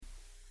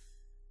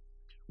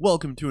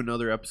Welcome to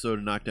another episode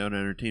of Knockdown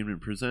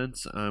Entertainment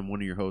Presents. I'm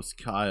one of your hosts,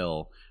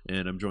 Kyle,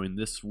 and I'm joined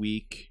this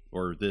week,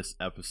 or this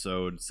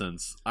episode,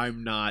 since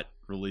I'm not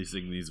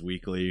releasing these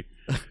weekly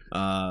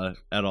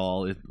at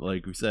all.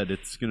 Like we said,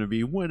 it's going to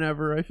be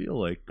whenever I feel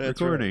like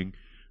recording.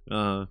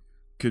 Right.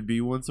 Could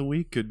be once a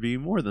week, could be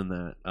more than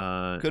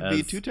that. Could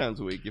be 2 times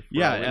a week.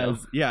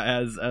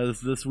 As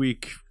this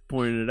week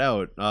pointed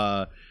out.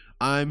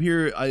 I'm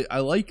here. I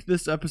like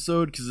this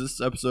episode because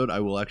this episode I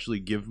will actually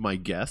give my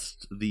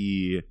guest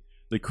the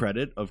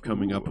credit of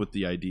coming up with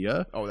the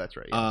idea. Oh, that's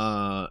right.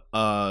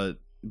 Yes.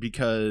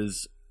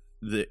 Because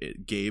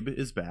Gabe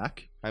is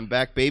back. I'm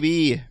back,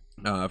 baby.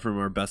 From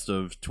our best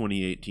of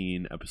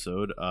 2018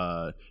 episode.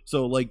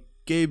 So like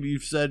Gabe,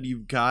 you've said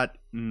you've got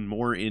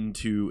more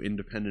into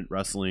independent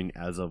wrestling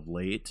as of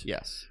late.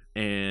 Yes.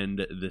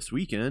 And this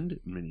weekend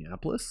in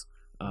Minneapolis,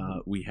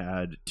 we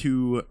had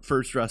 2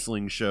 First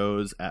Wrestling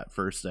shows at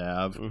First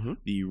Ave,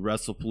 the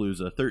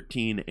Wrestlepalooza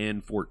 13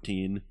 and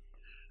 14.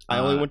 I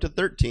only went to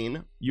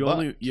 13. You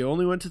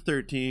only went to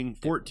 13.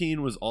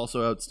 14 was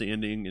also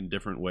outstanding in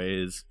different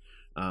ways.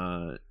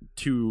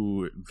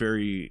 2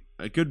 very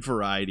a good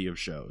variety of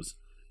shows.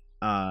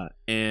 But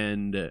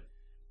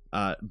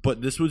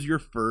this was your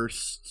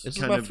first. This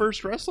is my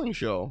first wrestling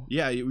show.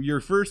 Yeah,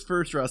 your first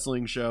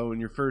wrestling show and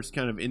your first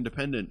kind of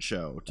independent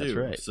show too. That's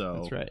right.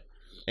 That's right.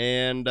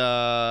 And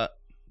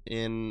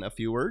in a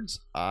few words,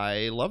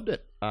 I loved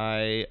it.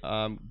 I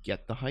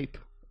get the hype.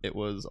 It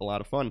was a lot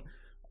of fun.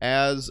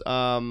 As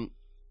I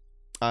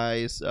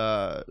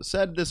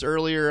said this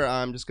earlier,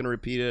 I'm just going to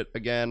repeat it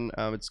again.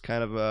 It's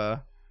kind of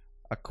a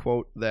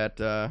quote that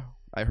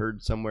I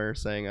heard somewhere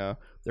saying there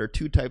are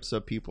 2 types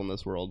of people in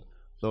this world.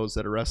 Those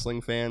that are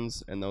wrestling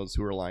fans and those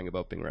who are lying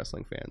about being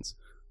wrestling fans.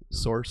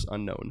 Source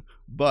unknown.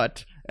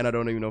 But, and I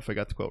don't even know if I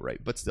got the quote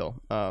right, but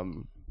still,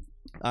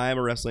 I am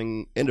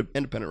a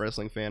independent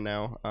wrestling fan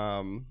now.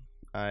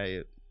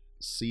 I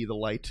see the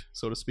light,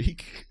 so to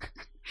speak.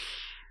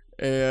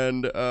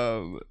 And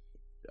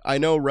I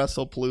know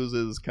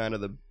Wrestlepalooza is kind of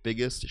the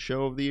biggest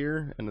show of the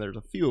year, and there's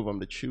a few of them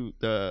to choose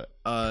per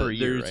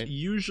year, right?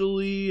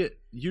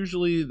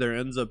 Usually there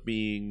ends up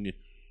being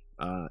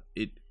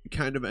it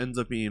kind of ends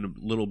up being a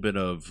little bit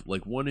of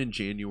like one in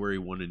January,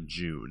 one in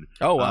June.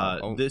 Oh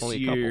wow! This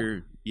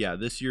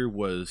year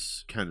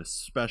was kind of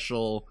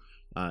special.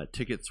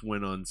 Tickets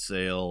went on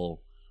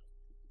sale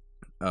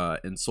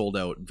and sold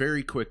out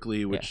very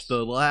quickly. Which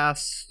the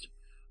last,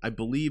 I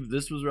believe,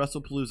 this was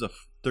Wrestlepalooza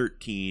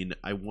 13.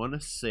 I want to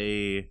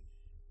say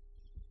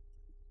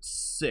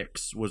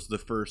 6 was the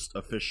first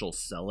official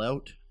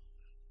sellout.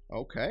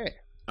 Okay.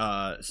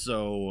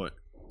 So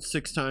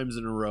 6 times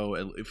in a row.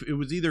 It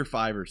was either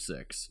 5 or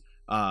 6.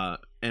 And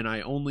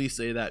I only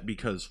say that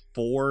because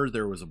 4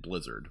 there was a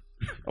blizzard.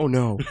 Oh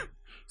no.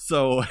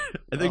 So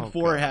I think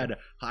 4 had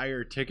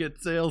higher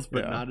ticket sales,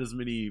 but not as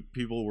many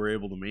people were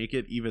able to make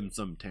it. Even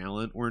some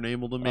talent weren't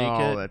able to make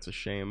it. Oh, that's a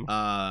shame.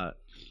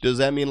 Does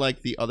that mean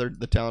like the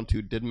talent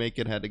who did make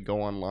it had to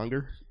go on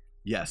longer?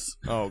 Yes.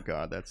 Oh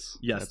god, that's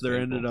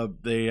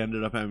they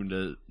ended up having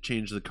to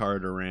change the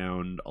card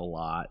around a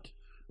lot.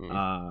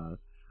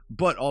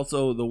 But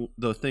also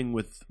the thing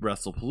with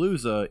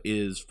Wrestlepalooza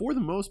is, for the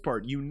most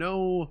part, you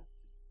know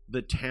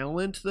the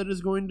talent that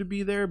is going to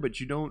be there, but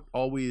you don't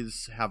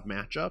always have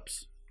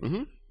matchups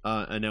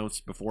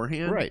announced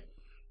beforehand, right?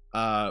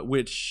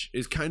 Which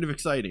is kind of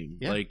exciting.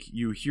 Yeah. Like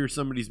you hear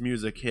somebody's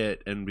music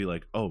hit and be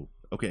like, oh,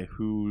 okay,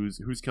 who's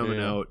coming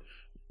out?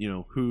 You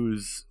know,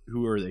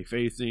 who are they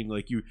facing?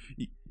 Like you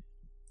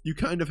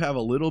kind of have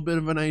a little bit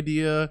of an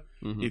idea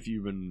if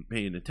you've been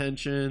paying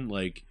attention.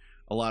 Like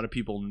a lot of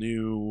people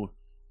knew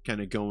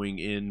kind of going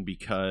in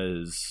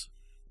because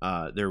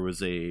there was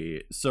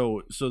the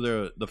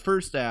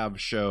First Ave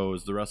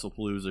shows, the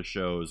Wrestlepalooza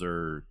shows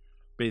are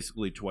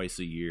basically twice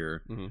a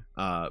year.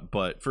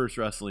 But First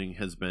Wrestling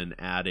has been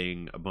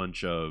adding a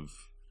bunch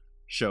of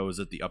shows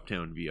at the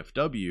Uptown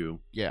VFW,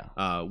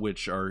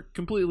 which are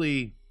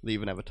completely. They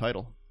even have a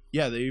title.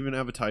 Yeah, they even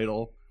have a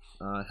title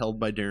held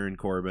by Darren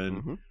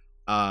Corbin.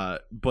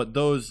 But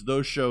those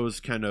shows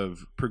kind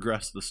of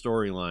progress the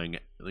storyline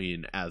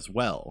as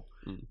well.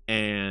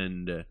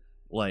 And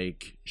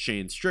like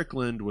Shane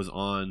Strickland was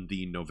on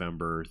the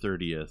November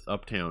 30th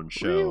Uptown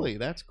show. Really?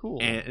 That's cool.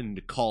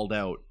 And called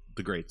out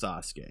the Great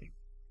Sasuke.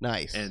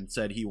 Nice. And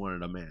said he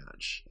wanted a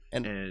match.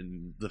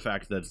 And the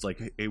fact that it's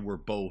like, hey, we're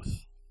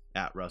both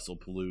at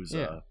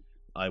Wrestlepalooza.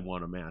 I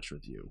want a match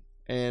with you.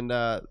 And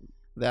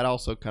that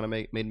also kind of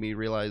made me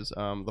realize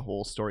the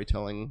whole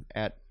storytelling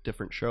at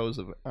different shows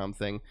of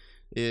thing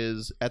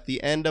is at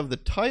the end of the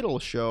title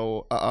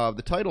show,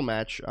 the title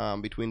match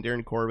between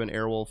Darren Corbin,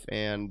 Airwolf,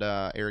 and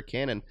Eric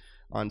Cannon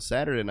on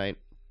Saturday night.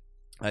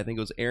 I think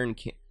it was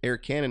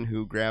Eric Cannon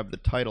who grabbed the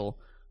title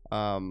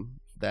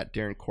that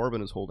Darren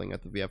Corbin is holding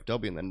at the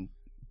VFW, and then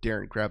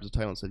Darren grabs the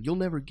title and said, "You'll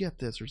never get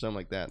this," or something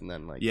like that, and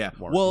then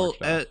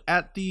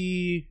at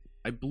the,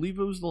 I believe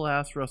it was the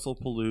last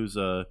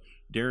Wrestlepalooza,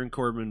 Darren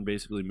Corbin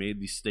basically made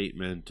the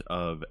statement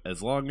of,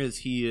 as long as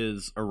he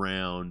is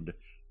around,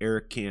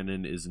 Eric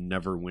Cannon is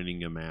never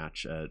winning a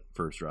match at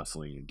First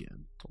Wrestling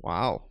again.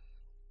 Wow.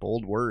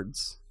 Bold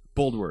words.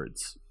 Bold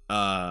words.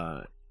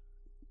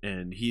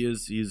 And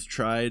he's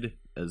tried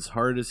as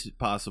hard as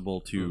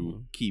possible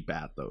to keep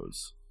at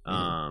those.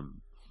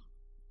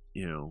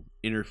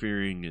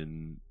 Interfering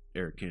in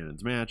Eric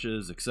Cannon's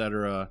matches,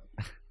 etc.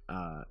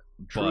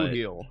 True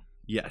heel.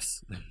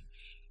 Yes.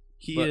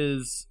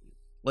 Is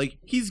like,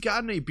 he's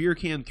gotten a beer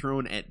can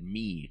thrown at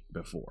me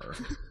before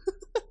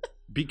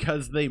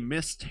because they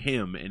missed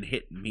him and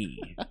hit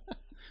me.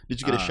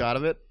 Did you get a shot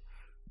of it?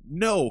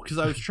 No, because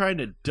I was trying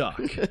to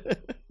duck.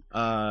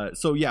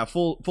 So yeah,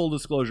 full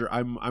disclosure,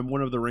 I'm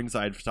one of the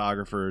ringside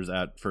photographers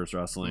at First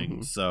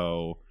Wrestling,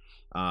 so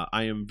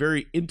I am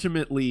very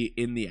intimately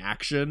in the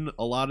action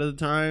a lot of the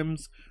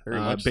times.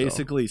 Very much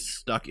basically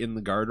stuck in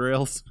the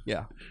guardrails.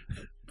 Yeah.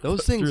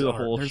 Those things through the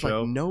are, whole there's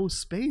show. like no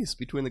space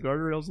between the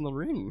guardrails and the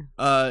ring.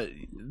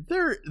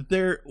 There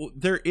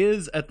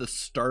is at the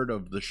start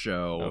of the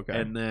show, Okay.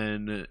 and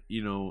then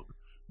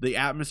the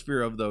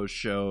atmosphere of those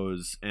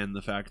shows and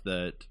the fact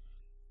that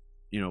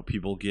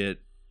people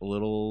get a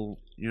little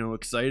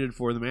excited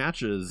for the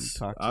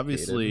matches,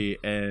 obviously,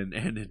 and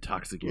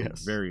intoxicated,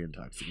 Yes. very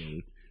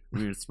intoxicated. I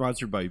mean, it's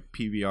sponsored by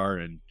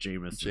PBR and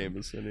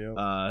Jameson.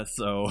 Yeah.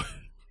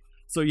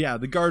 So yeah,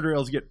 the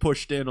guardrails get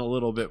pushed in a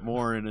little bit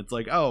more, and it's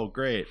like, oh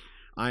great,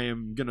 I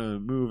am gonna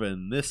move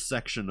in this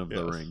section of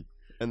the ring.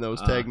 And those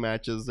tag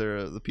matches,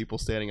 they're the people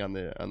standing on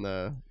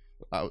the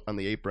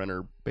apron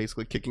are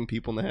basically kicking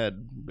people in the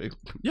head.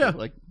 Yeah,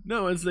 like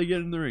as they get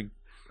in the ring.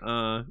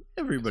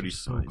 Everybody's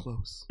so fine.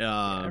 close.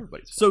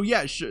 Everybody's fine. So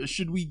yeah,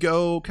 should we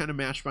go kind of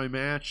match by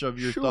match of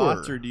your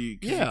thoughts, or do you?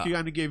 You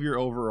kind of give your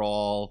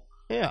overall.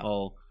 Yeah.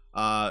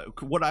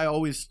 What I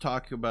always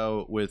talk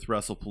about with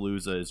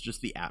Wrestlepalooza is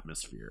just the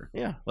atmosphere.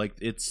 Yeah. Like,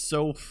 it's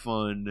so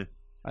fun.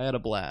 I had a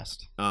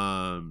blast.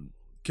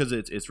 Because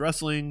it's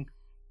wrestling,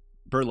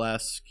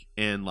 burlesque,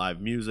 and live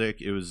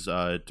music. It was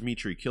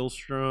Dimitri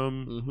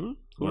Killstrom.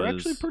 Who were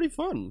actually pretty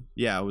fun.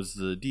 Yeah, it was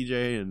the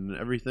DJ and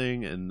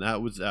everything, and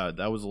that was a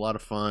lot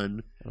of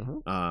fun. A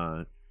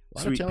lot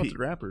of talented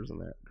rappers in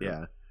that group.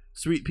 Yeah.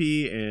 Sweet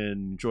Pea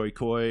and Joy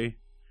Coy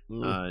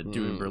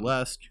doing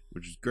burlesque,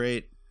 which is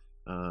great.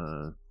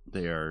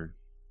 They are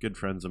good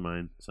friends of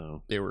mine,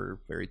 so they were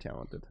very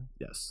talented.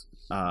 Yes.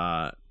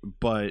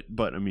 But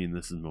I mean,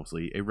 this is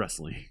mostly a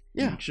wrestling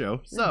show.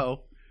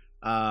 So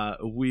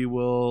we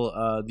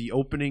will the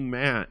opening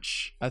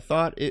match. I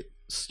thought it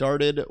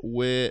started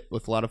with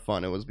a lot of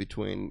fun. It was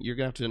between, you're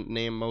gonna have to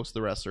name most of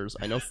the wrestlers.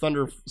 I know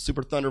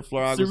Super Thunder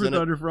Frog was in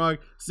it. Frog.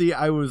 See,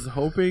 I was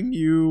hoping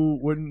you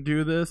wouldn't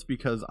do this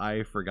because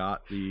I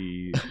forgot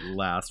the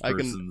last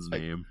person's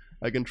name.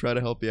 I can try to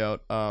help you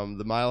out.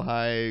 The Mile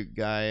High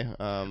guy.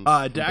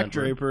 Dak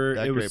Draper.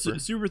 It was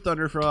Super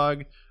Thunder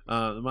Frog,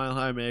 the Mile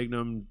High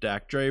Magnum,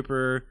 Dak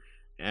Draper,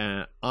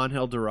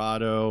 Angel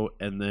Dorado,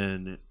 and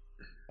then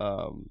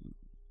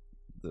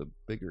the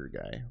bigger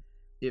guy.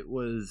 It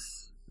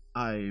was.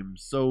 I'm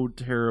so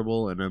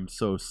terrible, and I'm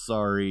so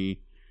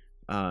sorry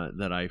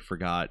that I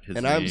forgot his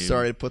name. And I'm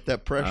sorry to put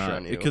that pressure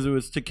on you because it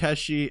was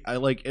Takeshi.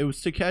 It was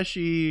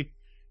Takeshi.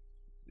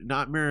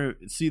 Not Mara.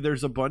 See,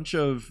 there's a bunch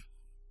of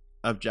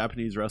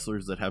Japanese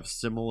wrestlers that have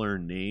similar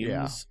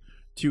names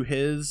to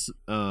his,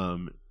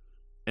 and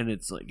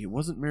it's like, it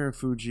wasn't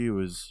Marufuji, it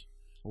was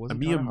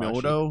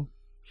Miyamoto,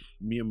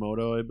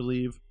 I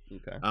believe.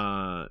 Okay.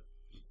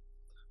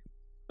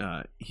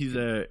 He's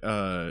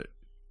a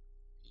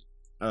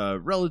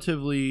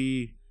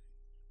relatively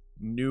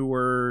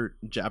newer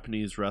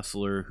Japanese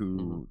wrestler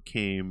who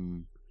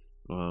came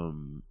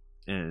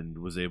and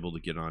was able to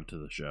get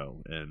onto the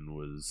show and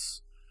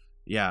was.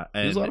 Yeah,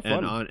 and it was a lot of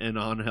fun. And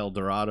Angel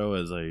Dorado,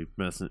 as I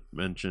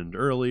mentioned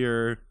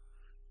earlier.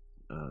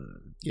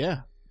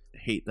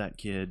 Hate that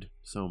kid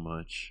so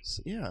much.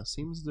 Yeah,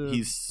 seems to.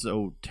 He's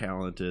so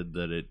talented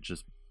that it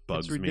just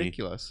bugs me. It's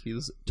ridiculous.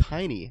 He's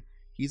tiny.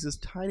 He's this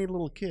tiny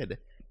little kid,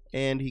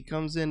 and he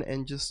comes in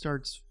and just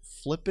starts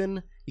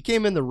flipping. He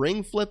came in the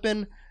ring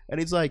flipping, and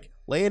he's like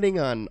landing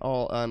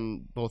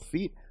on both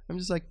feet. I'm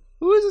just like,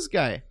 who is this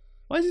guy?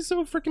 Why is he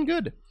so freaking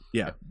good?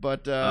 Yeah,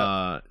 but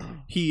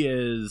he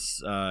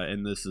is,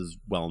 and this is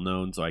well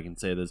known, so I can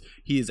say this.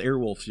 He is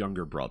Airwolf's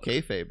younger brother.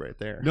 Kayfabe right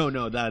there.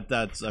 No,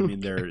 that's. I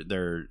mean,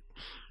 they're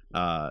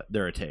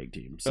a tag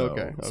team, so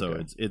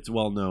it's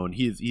well known.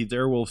 He's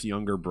Airwolf's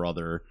younger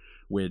brother.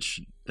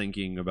 Which,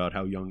 thinking about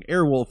how young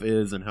Airwolf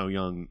is and how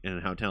young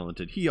and how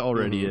talented he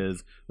already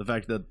is, the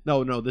fact that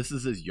this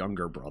is his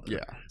younger brother.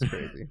 Yeah, it's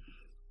crazy.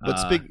 But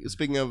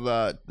speaking of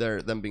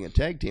them being a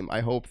tag team,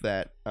 I hope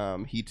that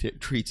he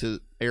treats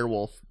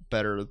Airwolf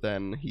better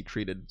than he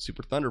treated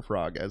Super Thunder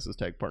Frog as his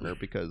tag partner,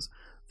 because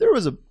it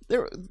was a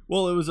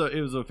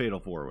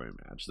fatal 4-way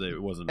match.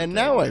 It wasn't. And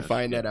now I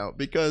find that out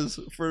because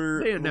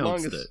for they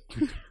announced the longest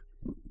it.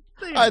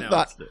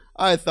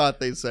 I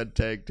thought they said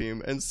tag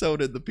team, and so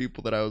did the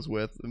people that I was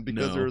with, and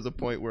because there was a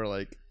point where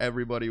like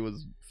everybody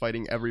was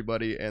fighting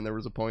everybody, and there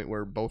was a point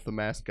where both the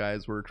masked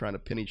guys were trying to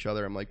pin each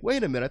other. I'm like,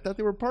 wait a minute, I thought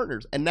they were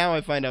partners, and now I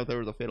find out there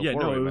was a fatal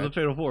 4-way it was match. a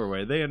fatal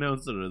 4-way. They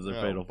announced it as a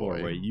fatal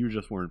 4-way. You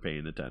just weren't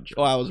paying attention.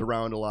 Oh, I was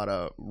around a lot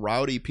of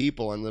rowdy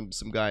people, and then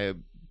some guy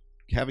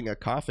having a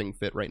coughing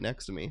fit right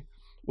next to me,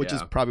 which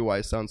is probably why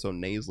I sound so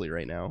nasally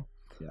right now.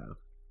 Yeah.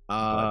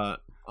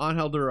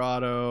 Angel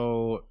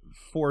Dorado,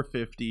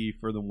 450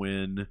 for the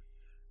win.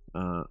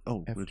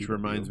 Which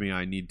reminds me,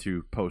 I need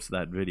to post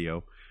that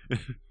video.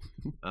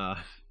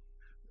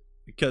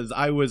 Because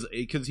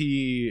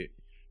he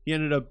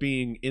ended up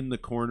being in the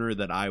corner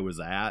that I was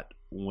at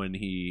when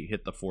he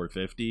hit the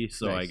 450.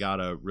 So nice. I got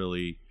a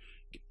really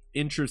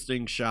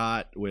interesting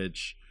shot,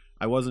 which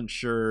I wasn't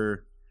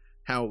sure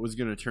how it was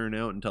going to turn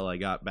out until I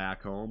got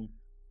back home.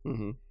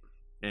 Mm-hmm.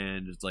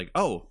 And it's like,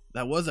 oh,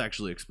 that was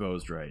actually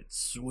exposed right.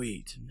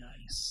 Sweet.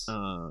 Nice.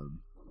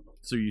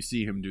 So you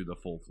see him do the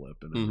full flip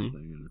and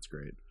everything, and it's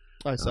great.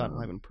 I saw it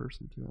live in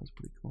person too. That was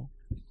pretty cool.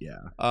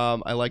 Yeah.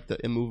 I like the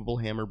immovable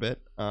hammer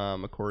bit.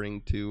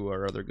 According to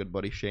our other good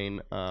buddy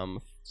Shane,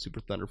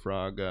 Super Thunder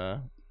Frog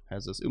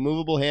has this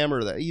immovable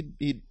hammer that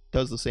he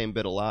does the same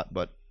bit a lot,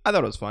 but I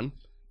thought it was fun.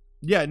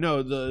 Yeah,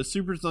 no, the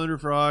Super Thunder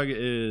Frog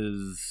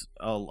is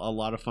a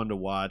lot of fun to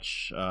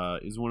watch.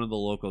 He's one of the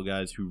local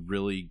guys who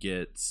really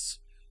gets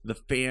the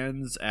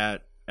fans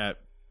at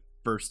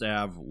First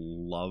Ave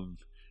love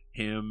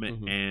him,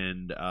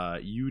 and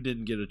you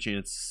didn't get a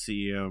chance to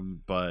see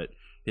him, but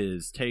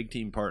his tag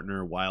team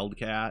partner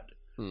Wildcat,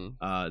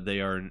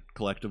 they are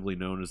collectively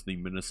known as the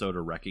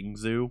Minnesota Wrecking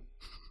Zoo.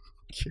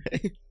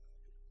 Okay.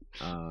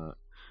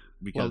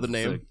 Because the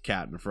name, it's a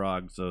cat and a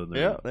frog, so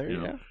there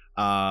you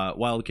go.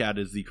 Wildcat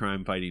is the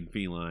crime-fighting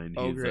feline.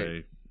 Oh,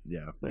 great.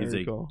 He's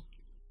a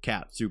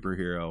cat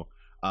superhero.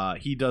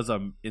 He does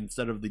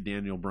instead of the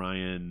Daniel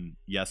Bryan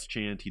yes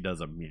chant, he does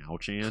a meow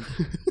chant,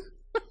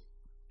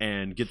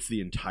 and gets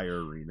the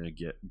entire arena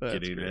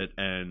getting it.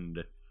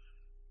 And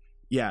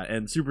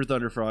and Super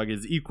Thunder Frog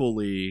is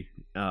equally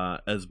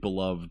as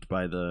beloved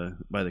by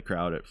the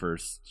crowd at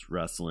First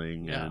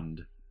Wrestling,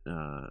 and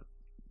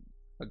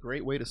a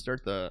great way to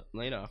start the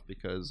night off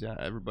because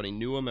everybody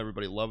knew him,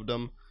 everybody loved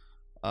him.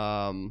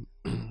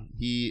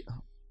 He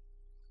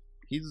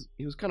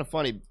was kind of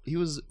funny. He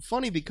was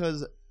funny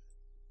because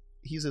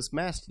he's this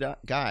masked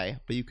guy,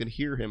 but you could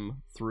hear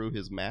him through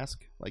his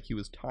mask, like he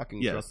was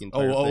talking throughout the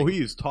entire thing.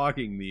 He's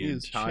talking the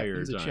entire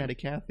time. He's a chatty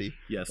Cathy.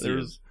 Yes, there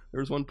was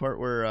one part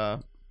where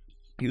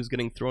he was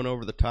getting thrown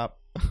over the top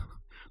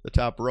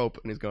rope,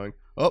 and he's going,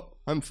 "Oh,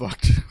 I'm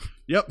fucked."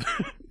 Yep.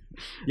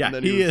 Yeah, and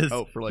then he is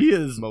out for he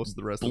is most of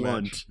the rest blunt, of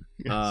the match.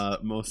 Yes.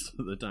 Most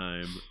of the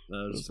time.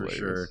 That is for hilarious.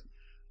 Sure.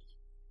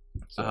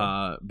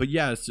 So. But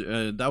yes,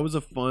 that was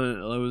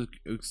an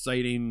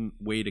exciting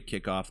way to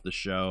kick off the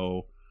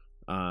show.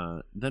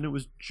 Then it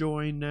was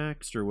Joy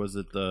next, or was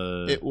it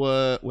the? It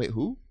was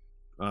who?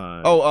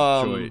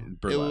 Joy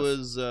it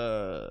Burlesque. was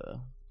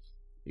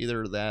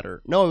either that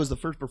or no, it was the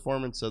first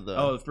performance of the.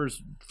 Oh, the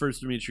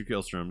first Dimitri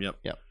Killstrom.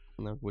 Yep.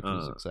 Which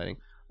was exciting.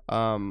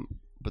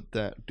 But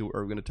are we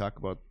going to talk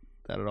about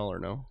that at all or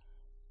no?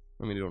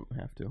 I mean, you don't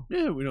have to.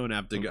 Yeah, we don't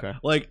have to okay. go.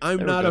 Like,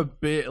 I'm not a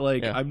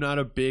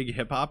big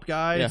hip hop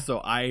guy,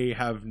 so I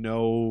have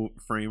no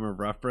frame of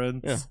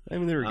reference. Yeah, I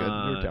mean they were good. They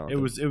were talented.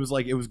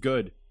 It was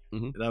good.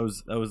 Mm-hmm. That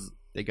was.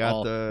 They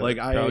got the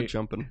crowd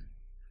jumping.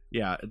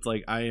 Yeah, it's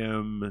like I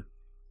am,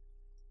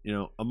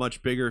 a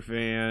much bigger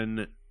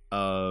fan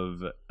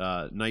of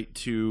night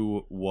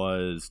 2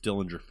 was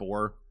Dillinger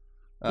 4.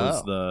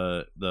 Was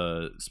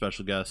the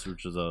special guest,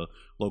 which is a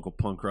local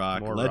punk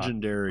rock,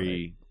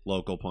 legendary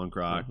local punk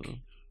rock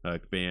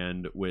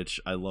band, which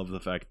I love the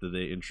fact that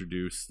they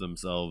introduce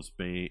themselves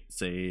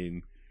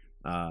saying,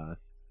 all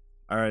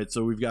right,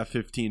 so we've got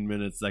 15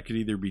 minutes. That could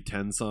either be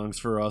 10 songs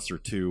for us or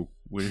 2.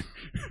 We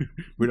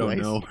don't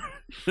know.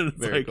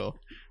 Very cool.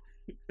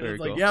 Very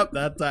cool. Like, yep,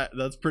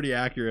 that's pretty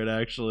accurate,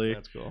 actually.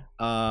 That's cool.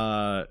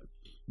 But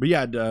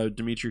yeah,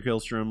 Dimitri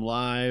Killstrom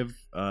live.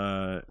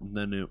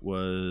 Then it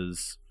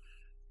was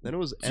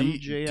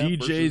MJF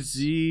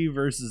DJZ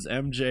versus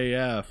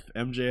MJF.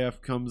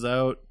 MJF comes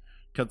out,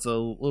 cuts a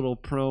little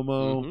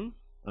promo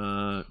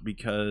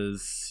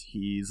because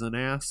he's an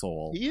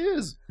asshole. He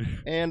is.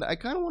 And I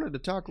kind of wanted to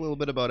talk a little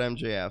bit about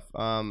MJF.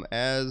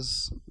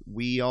 As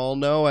we all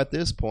know at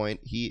this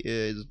point, he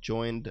has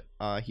joined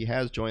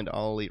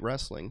All Elite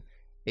Wrestling,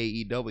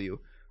 AEW.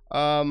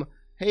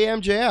 Hey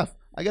MJF,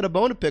 I got a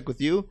bone to pick with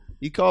you.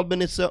 You called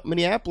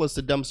Minneapolis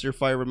the dumpster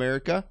fire of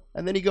America,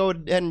 and then you go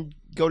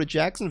to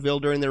Jacksonville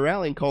during their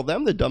rally and call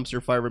them the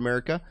dumpster fire of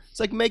America.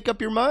 It's like, make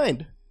up your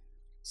mind.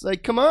 It's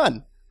like, come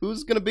on,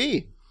 who's gonna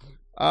be?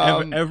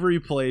 Every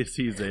place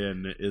he's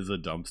in is a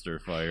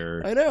dumpster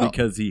fire. I know,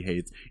 because he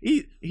hates.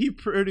 He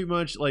pretty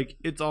much, like,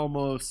 it's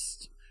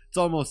almost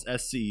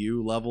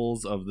SCU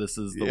levels of this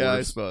is the worst.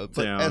 I suppose.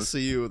 But town.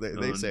 SCU,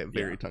 they say it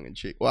very tongue in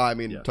cheek. Well, I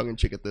mean, tongue in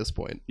cheek at this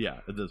point. Yeah,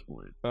 at this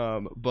point.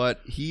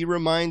 But he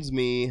reminds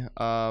me,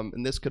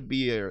 and this could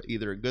be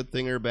either a good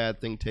thing or a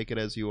bad thing. Take it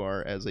as you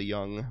are. As a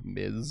young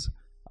Miz,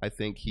 I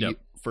think he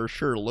for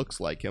sure looks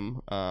like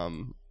him,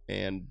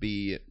 and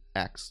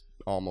acts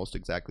almost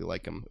exactly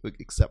like him,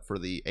 except for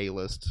the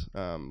A-list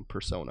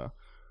persona.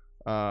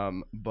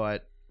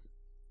 But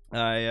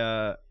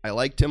I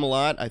liked him a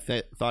lot. I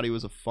thought he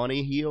was a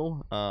funny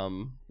heel.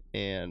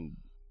 And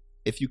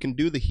if you can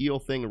do the heel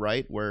thing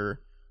right,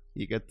 where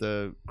You get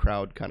the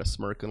crowd kind of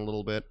smirking a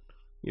little bit.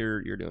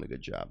 You're doing a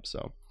good job.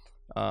 So,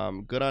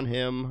 good on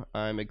him.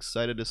 I'm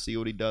excited to see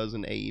what he does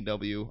in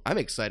AEW. I'm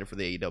excited for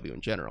the AEW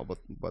in general, but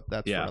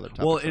that's for another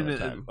topic. Well, for another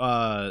time.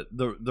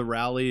 The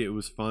rally, it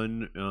was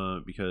fun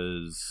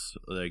because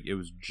like it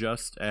was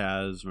just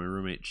as my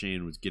roommate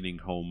Shane was getting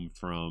home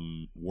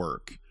from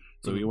work,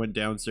 so he went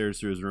downstairs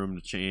to his room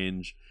to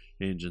change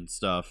and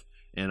stuff,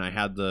 and I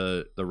had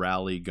the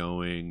rally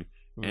going,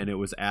 and it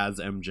was as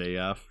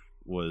MJF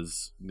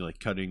was like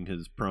cutting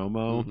his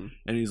promo,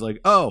 and he's like,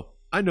 "Oh,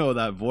 I know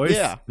that voice."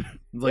 Yeah,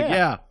 it's like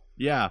yeah.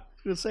 I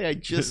was gonna say I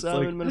just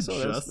saw him in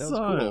Minnesota. That was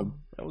cool.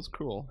 That was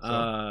cool.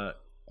 So.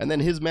 And then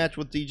his match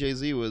with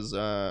DJZ was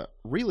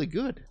really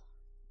good.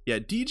 Yeah,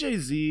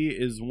 DJZ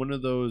is one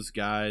of those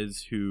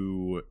guys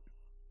who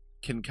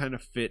can kind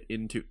of fit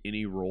into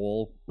any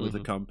role with a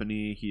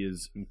company. He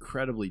is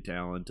incredibly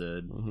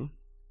talented.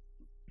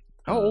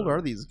 How old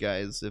are these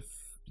guys, if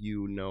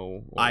you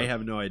know? Or... I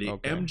have no idea.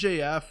 Okay.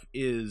 MJF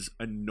is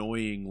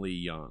annoyingly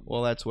young.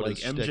 Well, that's what like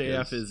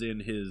MJF is in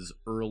his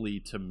early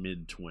to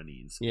mid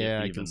 20s.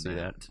 Yeah, I can see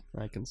that.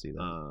 I can see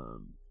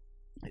that.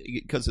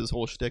 Because his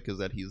whole shtick is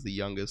that he's the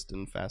youngest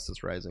and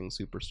fastest rising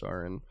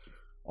superstar in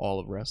all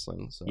of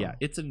wrestling. So yeah,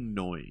 it's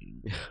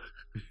annoying.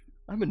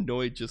 I'm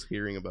annoyed just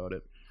hearing about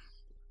it.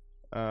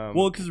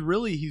 Well, because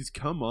really, he's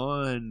come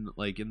on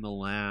like in the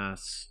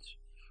last.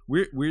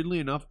 Weirdly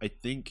enough, I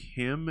think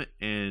him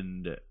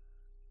and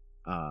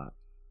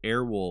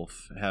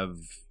Airwolf have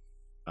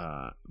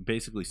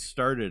basically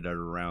started at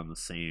around the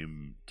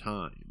same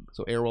time.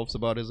 So Airwolf's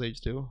about his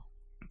age too?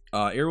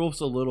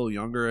 Airwolf's a little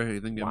younger. I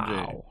think MJ.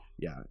 Wow.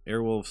 Yeah,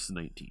 Airwolf's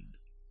 19.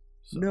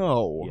 So,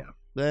 no. Yeah.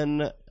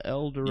 Then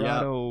El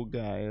Dorado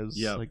guy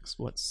is like,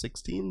 what,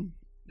 16?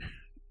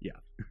 Yeah.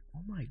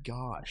 Oh my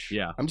gosh.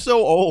 Yeah. I'm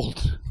so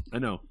old. I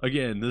know.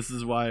 Again, this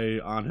is why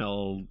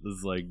Angel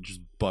is like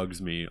just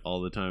bugs me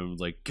all the time.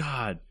 It's like,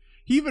 God,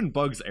 he even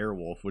bugs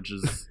Airwolf, which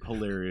is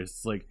hilarious.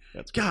 It's like,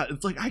 God,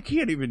 it's like I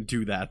can't even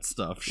do that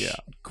stuff. Yeah.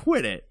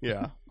 Quit it.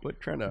 Yeah.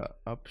 Quit trying to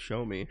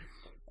show me.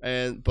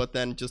 But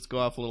then just go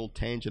off a little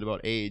tangent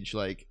about age.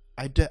 Like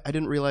I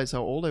didn't realize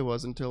how old I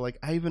was until like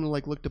I even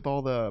like looked up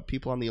all the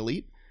people on the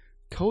Elite.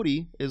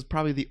 Cody is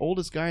probably the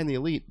oldest guy in the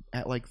Elite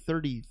at like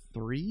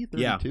 33,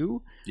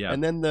 32. Yeah.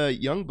 And then the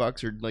Young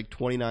Bucks are like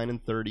 29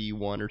 and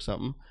 31 or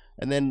something.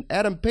 And then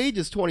Adam Page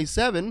is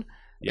 27.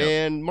 Yep.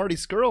 And Marty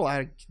Scurll,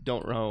 I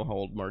don't know how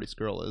old Marty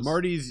Scurll is.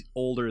 Marty's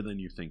older than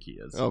you think he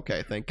is.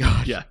 Okay, thank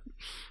God. Yeah.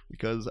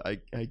 Because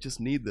I just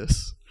need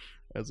this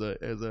as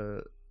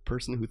a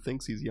person who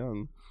thinks he's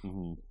young.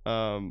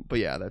 But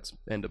yeah, that's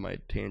end of my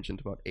tangent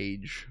about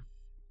age.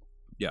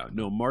 Yeah,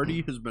 no,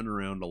 Marty has been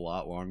around a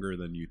lot longer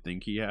than you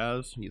think he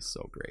has. He's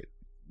so great.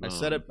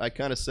 I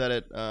kind of said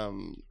it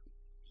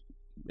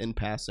in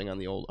passing on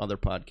the old other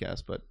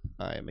podcast, but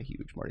I am a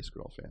huge Marty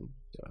Scurll fan.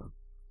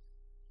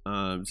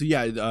 So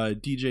yeah,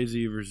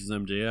 DJZ versus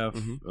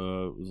MJF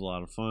was a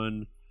lot of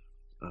fun.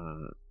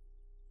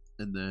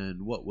 And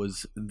then what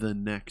was the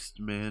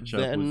next matchup?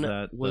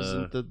 Then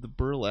wasn't the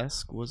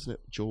burlesque? Wasn't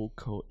it Joy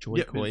Coy?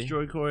 Yep, it's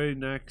Joy Coy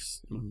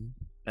next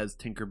as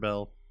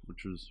Tinkerbell,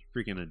 which was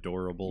freaking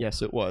adorable.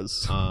 Yes, it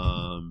was.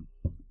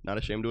 Not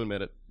ashamed to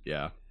admit it.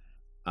 Yeah.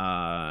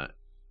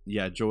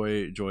 Joy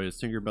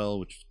is Tinkerbell,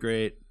 which is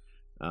great.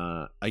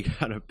 I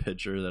got a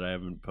picture that I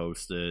haven't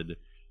posted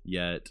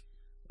yet.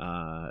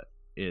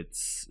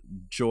 It's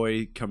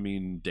Joy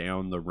coming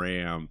down the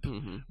ramp,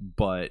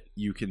 but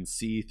you can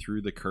see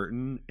through the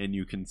curtain, and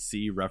you can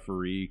see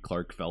referee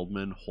Clark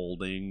Feldman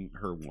holding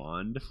her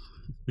wand.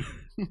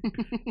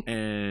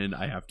 And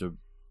I have to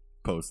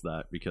post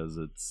that because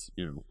it's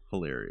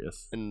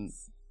hilarious. And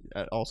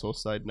also,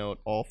 side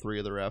note, all three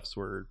of the refs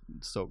were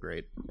so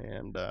great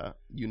and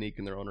unique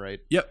in their own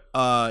right. Yep.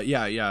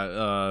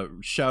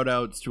 Shout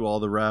outs to all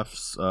the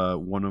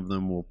refs. One of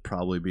them will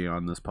probably be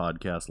on this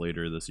podcast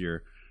later this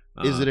year.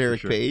 Is it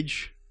Eric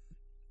Page?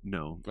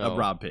 No,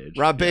 Rob Page.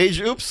 Rob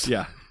Page. Oops.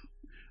 Yeah.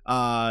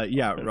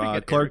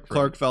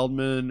 Clark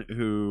Feldman,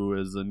 who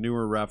is a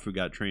newer ref who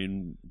got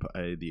trained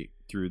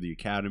through the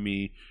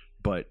academy,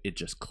 but it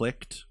just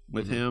clicked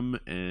with him,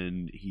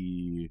 and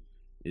he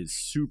is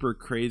super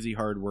crazy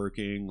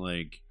hardworking.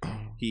 Like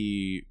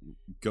he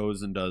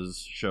goes and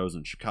does shows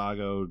in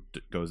Chicago,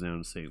 goes down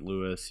to St.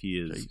 Louis. He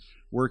is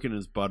working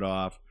his butt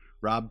off.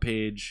 Rob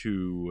Page,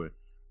 who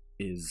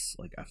is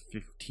like a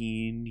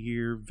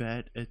 15-year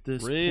vet at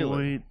this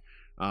point.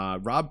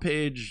 Rob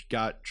Page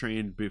got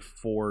trained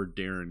before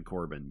Darren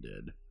Corbin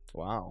did.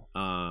 Wow.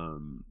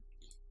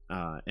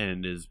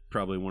 And is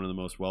probably one of the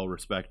most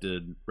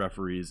well-respected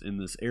referees in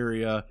this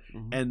area.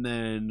 And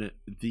then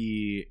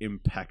the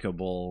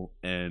impeccable,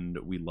 and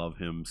we love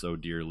him so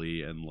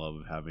dearly and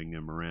love having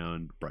him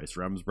around, Bryce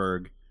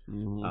Remsburg,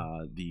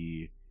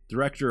 the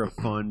director of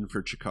fun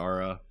for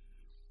Chikara.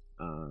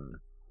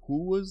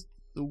 Who was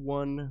the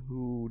one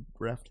who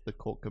reffed the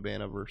Colt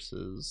Cabana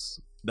versus...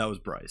 That was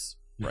Bryce.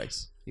 He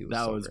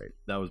was great.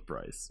 That was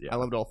Bryce. Yeah. I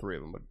loved all three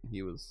of them, but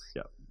he was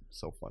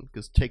so fun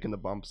because taking the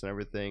bumps and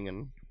everything,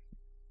 and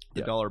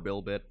the dollar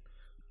bill bit,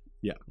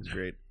 was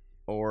great.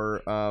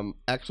 or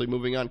actually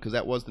moving on because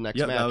that was the next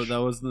Yeah, match.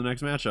 that was the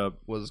next matchup.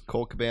 Was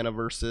Colt Cabana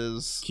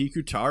versus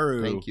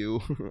Kikutaru. Thank you.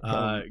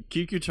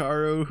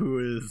 Kikutaru,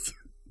 who is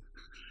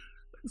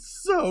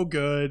so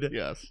good.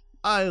 Yes.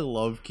 I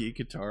love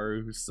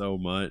Kikutaru so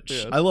much.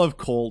 Yes. I love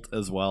Colt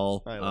as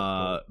well. I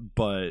love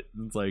but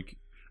it's like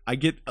I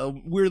get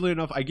weirdly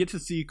enough, I get to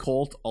see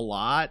Colt a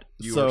lot.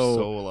 You are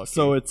so lucky.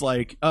 So it's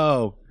like,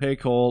 oh, hey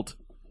Colt.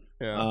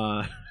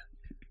 Yeah.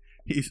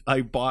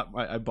 I bought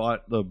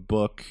the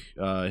book,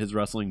 his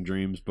Wrestling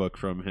Dreams book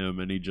from him,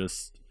 and he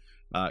just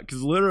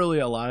because literally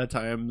a lot of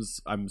times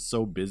I'm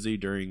so busy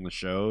during the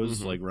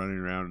shows, like running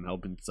around and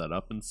helping set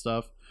up and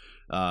stuff,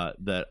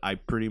 that I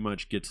pretty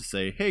much get to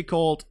say, "Hey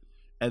Colt,"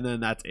 and then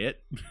that's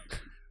it.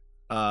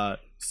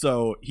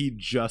 So he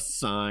just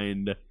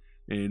signed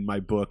in my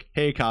book,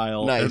 "Hey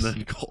Kyle," Nice. and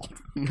then Colt.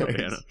 Nice.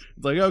 It's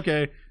like,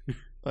 okay.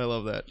 I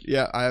love that.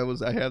 Yeah, I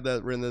have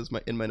that written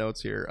in my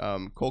notes here.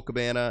 Colt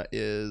Cabana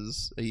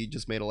he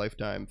just made a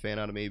lifetime fan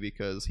out of me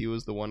because he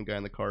was the one guy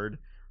on the card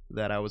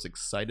that I was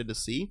excited to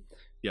see.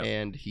 Yep.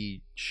 And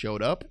he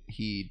showed up,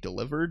 he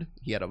delivered,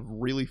 he had a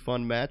really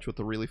fun match with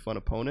a really fun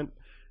opponent,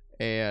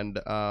 and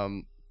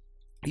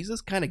he's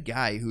this kind of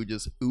guy who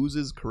just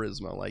oozes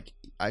charisma. Like,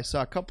 I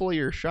saw a couple of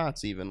your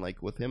shots even,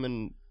 like with him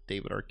and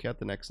David Arquette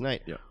the next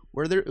night,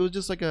 where it was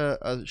just like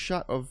a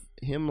shot of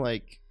him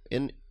like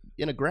in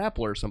a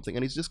grappler or something,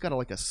 and he's just got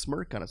a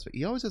smirk on his face.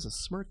 He always has a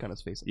smirk on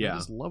his face. I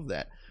just love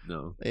that.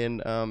 No.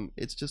 And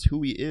it's just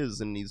who he is,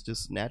 and he's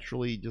just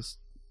naturally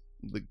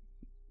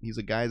he's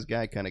a guy's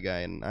guy kind of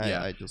guy, and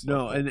I just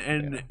love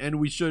and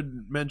we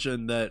should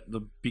mention that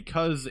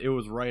because it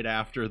was right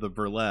after the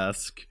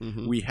burlesque,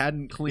 we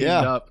hadn't cleaned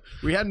up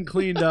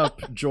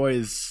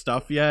Joy's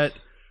stuff yet.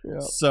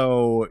 Yep.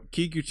 So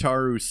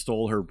Kikutaru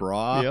stole her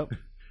bra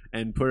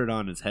and put it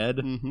on his head.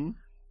 And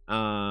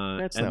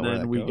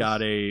then we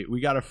got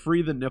a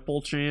free the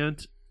nipple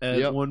chant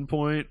at one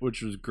point,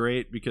 which was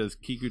great because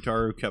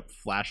Kikutaru kept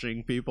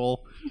flashing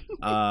people,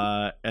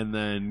 and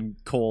then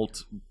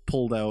Colt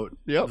pulled out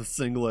the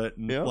singlet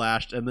and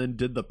flashed, and then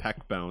did the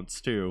peck bounce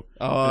too.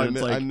 Oh,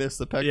 I missed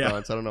the peck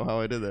bounce. I don't know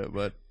how I did that,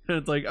 but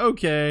it's like,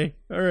 okay,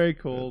 all right,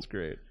 Colt. That's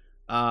great.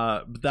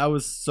 But that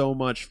was so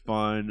much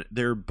fun.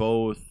 They're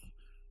both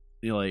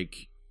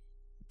like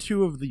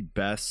two of the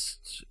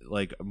best,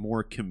 like,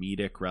 more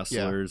comedic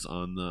wrestlers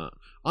on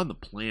the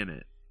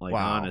planet. Like,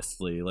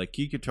 honestly, like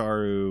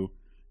Kikutaru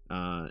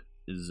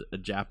is a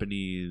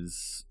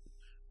Japanese.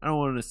 I don't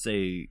want to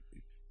say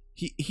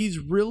he's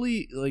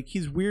really like,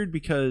 he's weird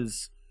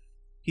because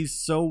he's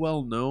so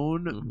well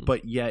known,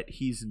 but yet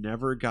he's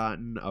never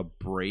gotten a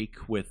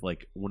break with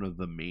like one of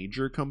the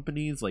major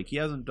companies. Like, he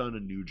hasn't done a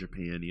New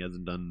Japan, he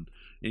hasn't done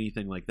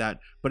anything like that,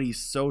 but he's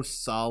so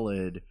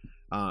solid.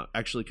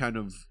 Actually, kind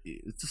of,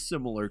 it's a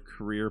similar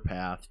career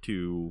path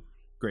to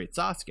Great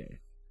Sasuke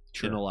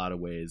in a lot of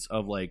ways.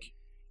 Of like,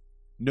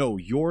 no,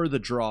 you're the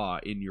draw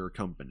in your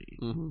company,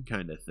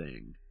 kind of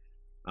thing.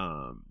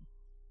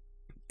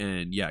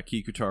 And yeah,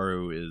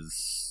 Kikutaru is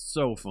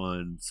so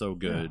fun, so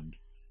good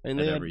at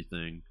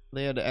everything.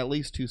 They had at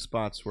least two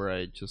spots where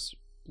I just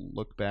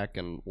look back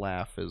and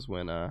laugh. Is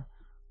when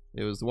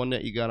it was the one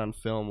that you got on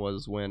film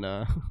was when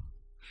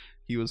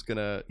he was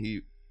gonna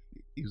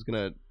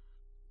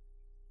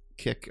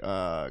kick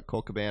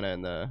Colt Cabana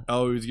in the he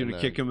was gonna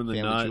kick him in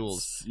the nuts.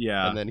 Jewels.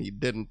 Yeah, and then he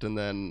didn't, and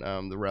then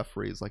the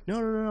referee's like,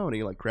 no, and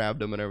he like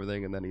grabbed him and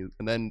everything, and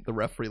then the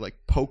referee like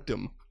poked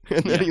him,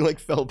 and then he like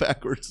fell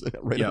backwards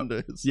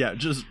into his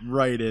just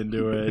right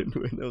into it.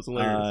 That was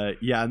hilarious.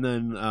 And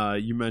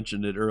then you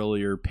mentioned it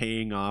earlier,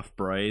 paying off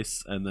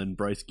Bryce, and then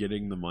Bryce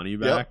getting the money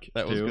back.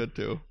 That was good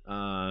too.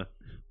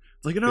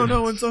 It's like,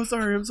 no, I'm so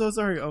sorry.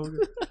 Oh,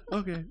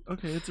 okay,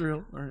 it's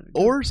real. All right.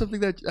 Or something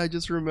that I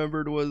just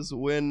remembered was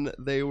when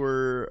they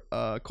were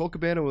Colt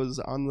Cabana was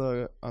on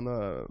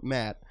the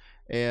mat,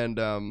 and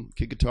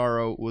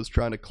Kikutaro was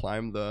trying to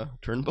climb the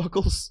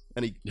turnbuckles,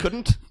 and he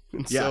couldn't.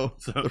 And so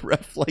the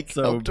ref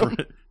helped him.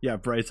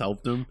 Bryce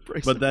helped him.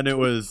 But then it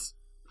was,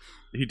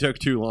 he took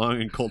too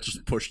long, and Colt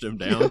just pushed him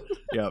down.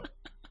 Yep.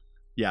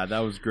 Yeah, that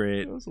was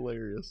great. That was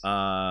hilarious.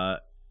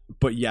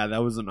 But yeah,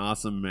 that was an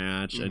awesome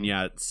match, and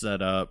it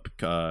set up.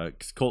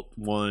 'Cause Colt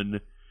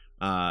won.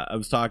 I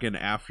was talking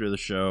after the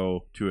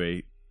show to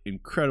a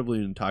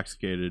incredibly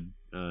intoxicated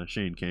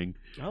Shane King.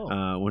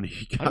 When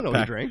he got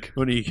back,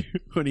 when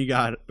he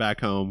got back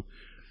home,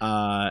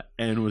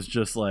 and was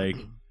just like,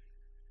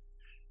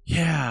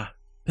 "Yeah,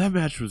 that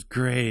match was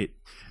great."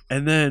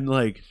 And then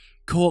like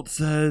Colt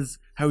says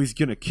how he's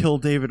gonna kill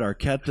David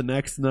Arquette the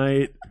next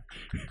night,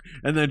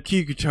 and then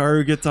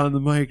Kikutaru gets on the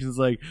mic and is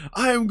like,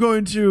 "I am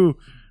going to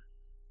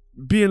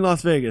be in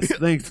Las Vegas.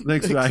 Thanks,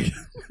 guys."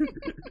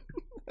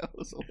 That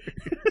was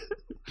hilarious.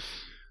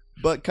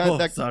 But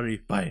sorry,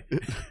 bye.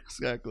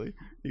 Exactly.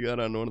 You got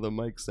on one of the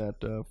mics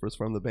that was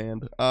from the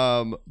band.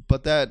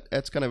 But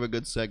that's kind of a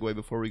good segue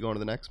before we go into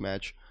the next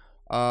match.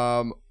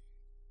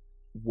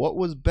 What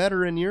was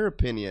better in your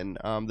opinion,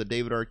 the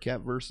David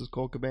Arquette versus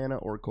Colt Cabana,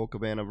 or Colt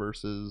Cabana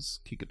versus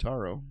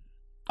Kikutaro?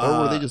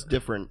 Or were they just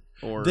different?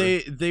 Or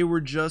they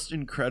were just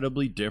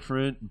incredibly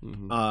different.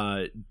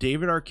 Mhm.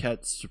 David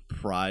Arquette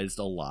surprised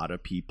a lot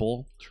of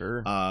people.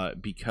 Sure.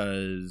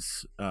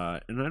 Because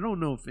and I don't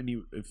know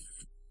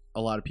if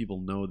a lot of people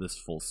know this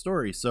full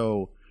story.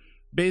 So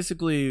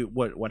basically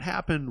what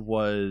happened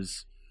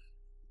was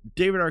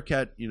David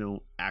Arquette,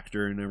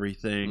 actor and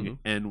everything,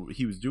 and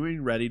he was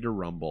doing Ready to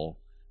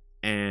Rumble,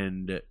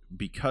 and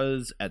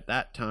because at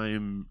that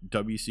time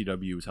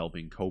WCW was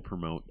helping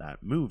co-promote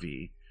that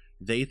movie,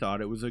 they thought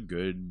it was a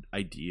good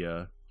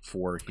idea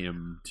for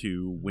him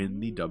to win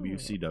the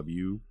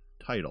WCW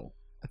title.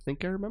 I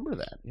think I remember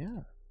that.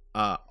 Yeah.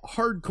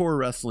 Hardcore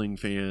wrestling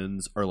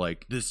fans are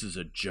like, this is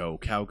a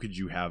joke. How could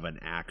you have an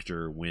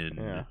actor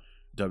win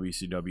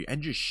WCW,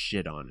 and just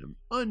shit on him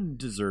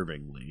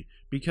undeservingly,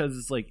 because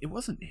it's like, it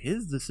wasn't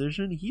his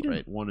decision. He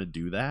didn't want to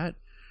do that.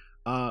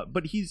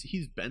 But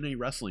he's been a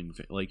wrestling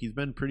fan. Like, he's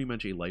been pretty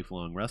much a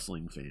lifelong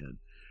wrestling fan,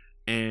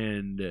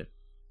 and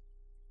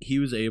he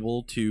was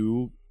able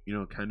to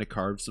kind of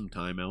carve some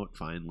time out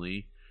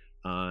finally,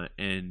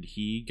 and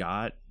he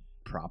got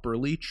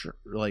properly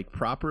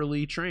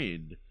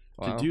trained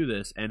to do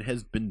this, and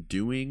has been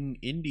doing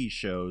indie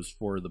shows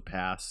for the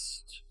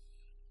past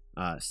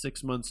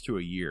 6 months to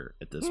a year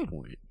at this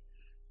point.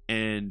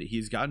 And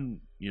he's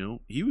gotten,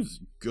 he was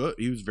good.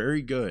 He was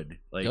very good.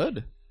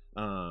 Good.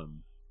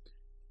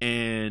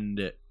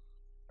 And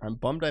I'm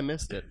bummed I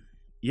missed it.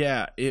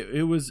 Yeah,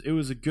 it was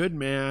a good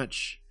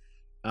match.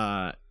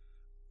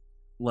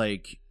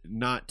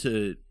 Not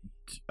to,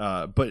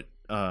 but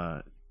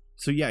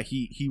so yeah,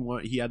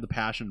 he had the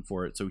passion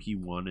for it, so he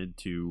wanted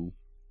to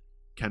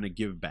kind of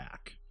give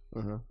back,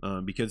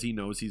 because he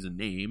knows he's a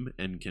name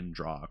and can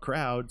draw a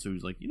crowd. So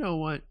he's like, you know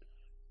what,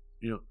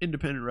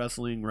 independent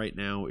wrestling right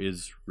now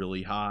is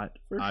really hot.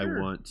 I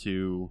want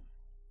to,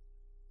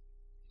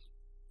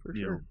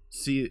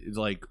 see,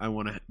 like, I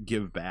want to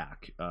give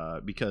back,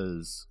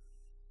 because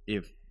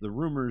if the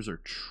rumors are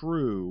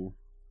true,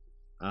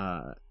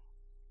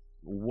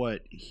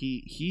 what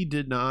he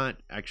did not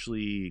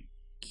actually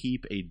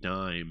keep a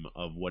dime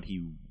of what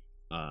he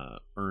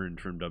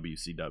earned from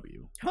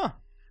WCW.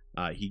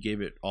 He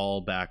gave it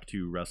all back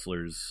to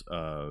wrestlers,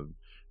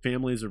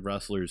 families of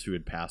wrestlers who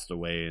had passed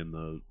away in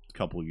the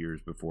couple years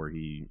before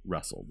he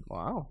wrestled.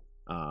 Wow.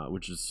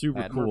 Which is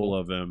super cool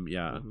of him.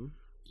 Yeah.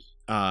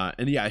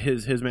 And yeah,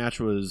 his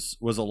match was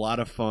a lot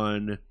of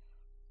fun.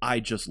 I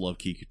just love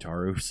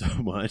Kikutaru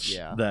so much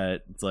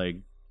that it's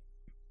like,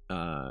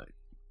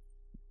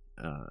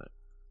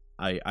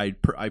 I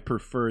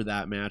prefer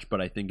that match, but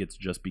I think it's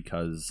just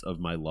because of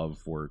my love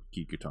for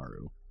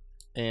Kikutaru.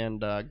 And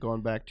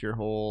going back to your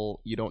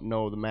whole, you don't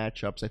know the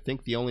matchups, I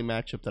think the only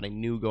matchup that I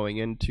knew going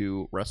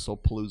into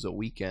Wrestlepalooza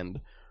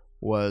weekend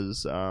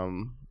was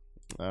David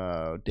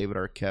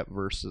Arquette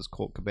versus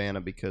Colt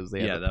Cabana, because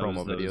they had the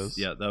promo videos.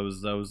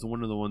 That was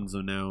one of the ones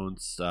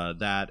announced.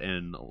 That,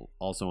 and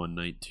also on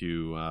night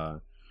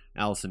 2,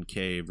 Allison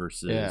Kay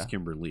versus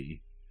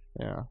Kimberly.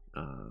 Yeah.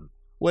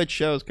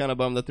 Which I was kind of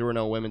bummed that there were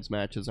no women's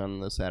matches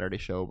on the Saturday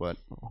show, but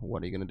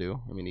what are you going to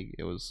do? I mean,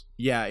 it was...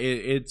 Yeah,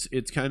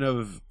 it's kind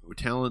of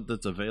talent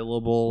that's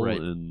available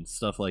and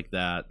stuff like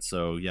that.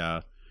 So,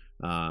 yeah.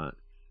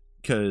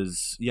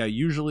 Because,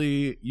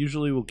 usually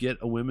we'll get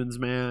a women's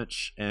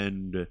match,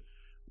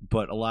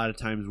 but a lot of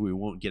times we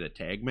won't get a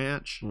tag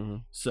match.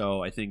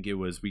 So I think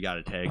we got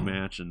a tag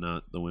match and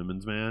not the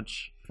women's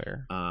match.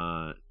 Fair.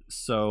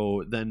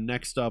 So then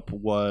next up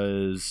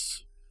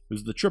was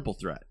the triple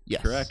threat.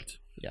 Yes. Correct?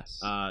 Yes.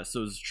 So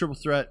it was a triple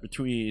threat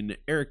between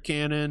Eric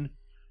Cannon,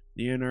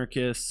 the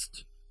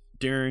Anarchist,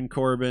 Darren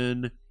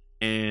Corbin,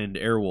 and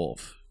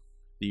Airwolf,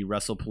 the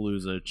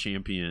Wrestlepalooza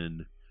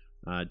champion.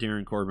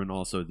 Darren Corbin,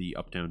 also the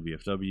Uptown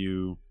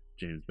VFW,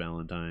 James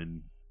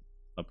Ballantyne,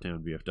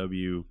 Uptown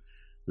VFW,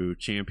 who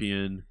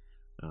champion,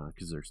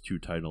 because there's 2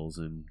 titles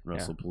in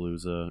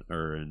Wrestlepalooza,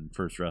 or in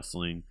First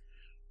Wrestling.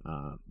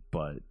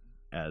 But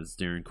as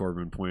Darren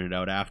Corbin pointed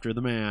out after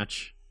the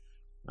match,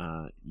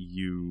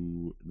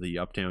 the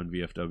Uptown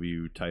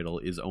VFW title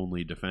is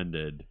only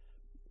defended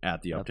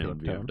at the Uptown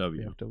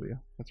VFW.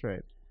 That's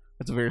right.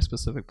 That's a very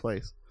specific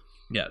place.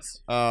 Yes.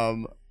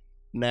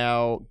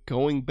 Now,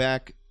 going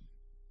back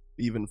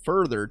even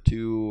further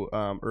to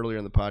earlier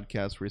in the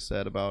podcast where you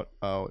said about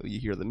you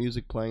hear the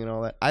music playing and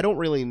all that. I don't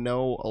really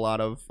know a lot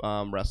of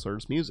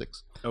wrestlers'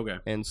 musics. Okay.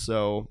 And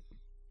so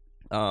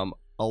a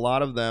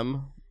lot of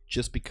them,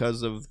 just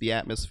because of the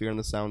atmosphere and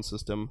the sound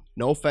system,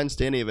 no offense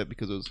to any of it,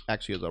 because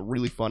it was a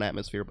really fun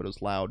atmosphere, but it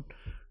was loud.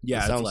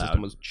 Yeah, the sound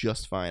system was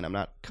just fine. I'm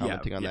not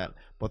commenting on that,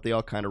 but they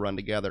all kind of run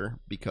together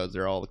because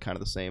they're all kind of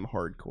the same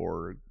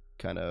hardcore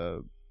kind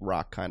of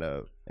rock kind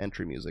of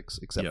entry musics,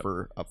 except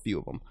for a few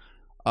of them.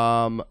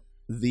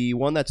 The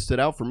one that stood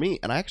out for me,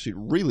 and I actually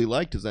really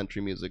liked his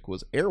entry music,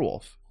 was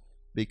Airwolf,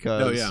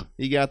 because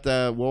he got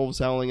the wolves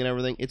howling and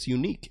everything. It's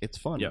unique, it's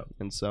fun,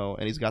 and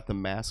he's got the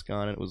mask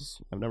on.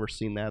 I've never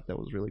seen that. That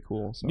was really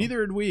cool. So.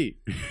 Neither did we.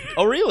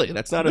 Oh, really?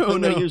 That's not a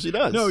thing that he usually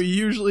does. No, he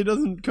usually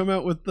doesn't come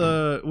out with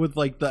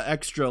the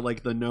extra,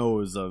 like the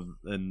nose of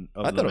the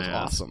I thought mask. It was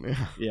awesome.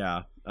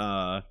 Yeah.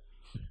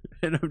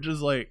 And I'm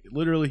just like,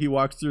 literally, he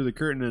walks through the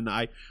curtain, and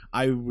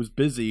I was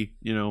busy,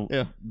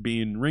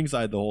 being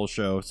ringside the whole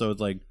show. So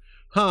it's like,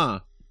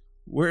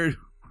 where'd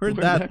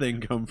that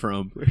thing come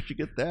from? Where'd you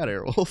get that,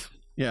 Airwolf?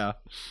 Yeah.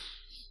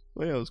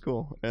 Well, yeah, it was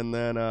cool. And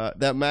then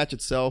that match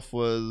itself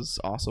was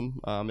awesome.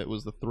 It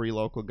was the 3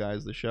 local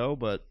guys the show,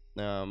 but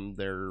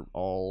they're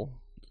all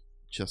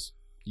just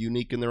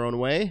unique in their own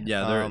way.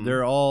 Yeah,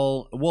 they're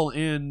all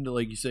and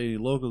like you say,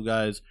 local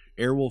guys.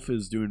 Airwolf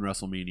is doing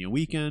WrestleMania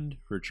weekend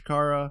for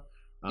Chikara.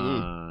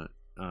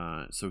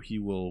 So he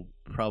will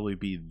probably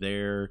be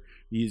there.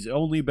 He's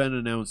only been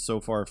announced so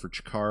far for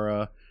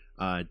Chikara.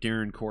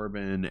 Darren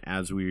Corbin,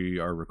 as we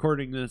are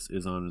recording this,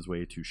 is on his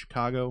way to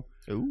Chicago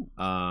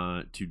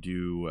to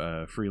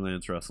do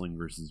freelance wrestling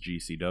versus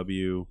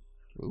GCW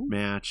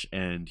match,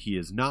 and he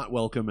is not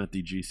welcome at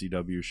the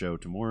GCW show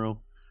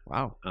tomorrow.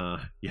 Wow.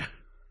 Yeah.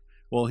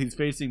 Well, he's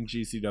facing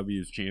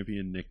GCW's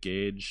champion Nick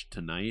Gage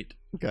tonight.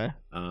 Okay.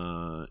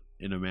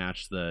 In a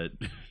match that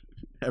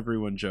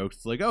everyone jokes,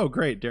 it's like, oh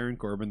great, Darren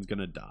Corbin's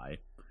gonna die.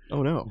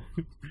 Oh no.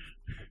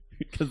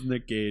 Because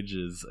Nick Gage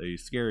is a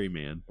scary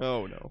man.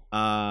 Oh no.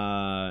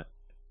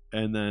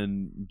 And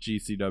then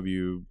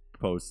GCW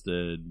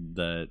posted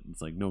that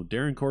it's like, no,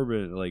 Darren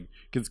Corbin, like,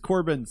 because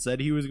Corbin said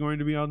he was going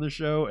to be on the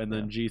show, and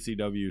then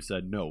GCW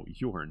said, no,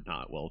 you are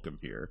not welcome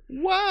here.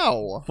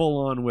 Wow.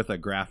 Full on with a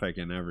graphic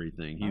and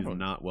everything. He's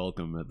not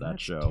welcome at that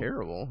show.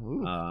 Terrible.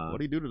 What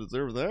do you do to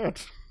deserve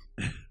that?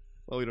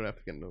 Well, we don't have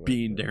to get into it.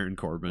 Being Darren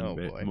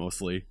Corbin,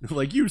 mostly.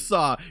 Like, you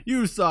saw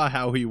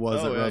how he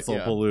was at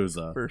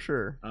Wrestlepalooza. Yeah, for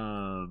sure.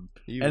 And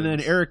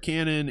then Eric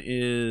Cannon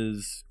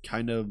is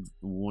kind of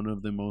one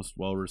of the most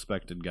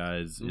well-respected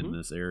guys in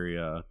this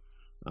area,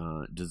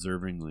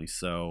 deservingly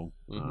so.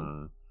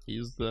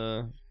 He's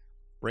the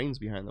brains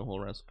behind the whole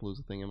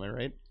Wrestlepalooza thing, am I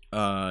right?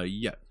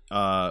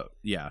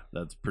 Yeah,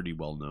 that's pretty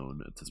well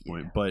known at this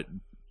point. Yeah.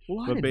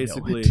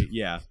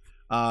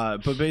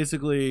 But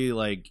basically,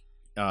 like,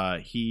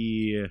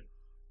 he...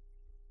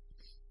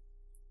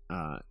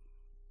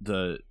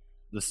 the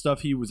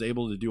stuff he was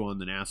able to do on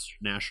the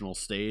national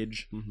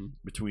stage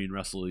between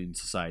Wrestling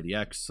Society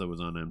X, that was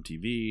on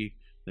MTV,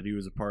 that he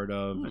was a part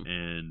of,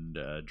 and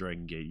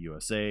Dragon Gate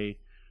USA,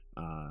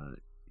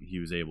 he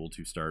was able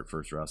to start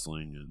First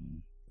Wrestling,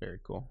 and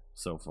very cool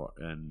so far,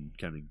 and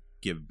kind of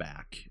give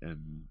back,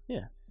 and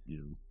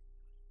and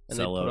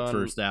sell out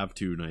First Ave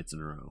 2 nights in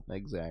a row.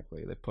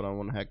 Exactly. They put on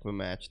one heck of a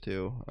match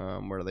too,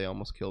 where they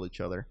almost killed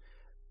each other,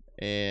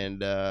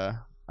 and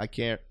I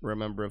can't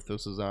remember if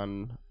this was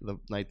on the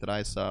night that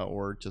I saw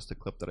or just a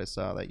clip that I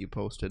saw that you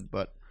posted,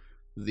 but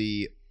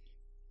the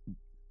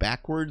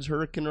backwards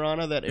Hurricane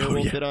Rana that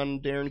Airwolf did on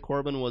Darren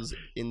Corbin was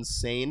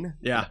insane.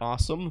 Yeah.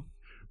 Awesome.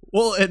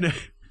 Well, and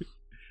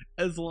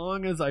as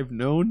long as I've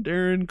known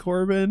Darren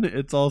Corbin,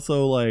 it's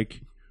also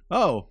like,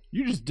 oh,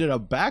 you just did a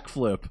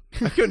backflip.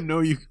 I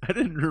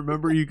didn't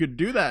remember you could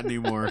do that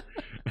anymore.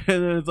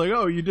 And then it's like,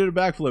 oh, you did a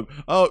backflip.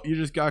 Oh, you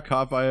just got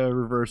caught by a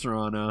reverse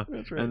Rana.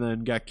 That's right. And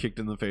then got kicked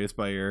in the face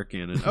by Eric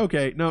Cannon.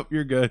 Okay, nope,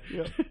 you're good.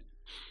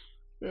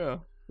 Yeah,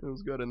 it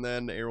was good. And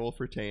then Airwolf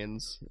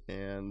retains,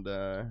 and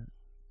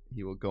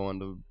he will go on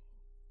to,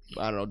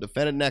 I don't know,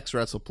 defend it next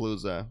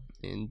Wrestlepalooza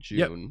in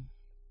June.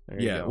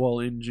 Yep. Well,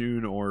 in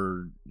June,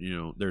 or,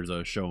 there's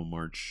a show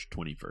March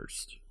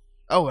 21st.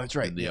 Oh, that's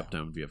right. In the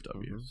Uptown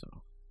VFW.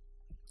 So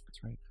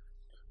that's right.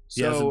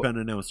 He hasn't been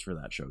announced for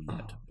that show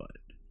yet, but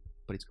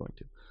he's going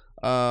to.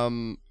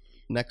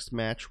 Next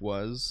match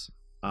was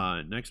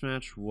that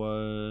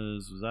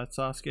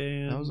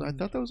Sasuke? I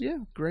thought that was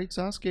Great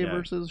Sasuke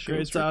versus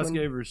Shane Strickland.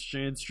 Sasuke versus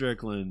Shane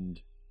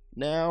Strickland.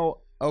 Now,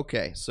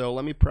 okay, so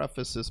let me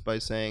preface this by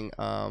saying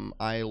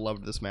I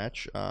loved this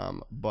match,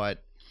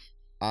 but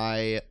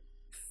I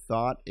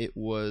thought it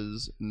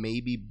was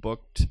maybe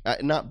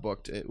not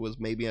booked, it was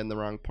maybe on the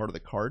wrong part of the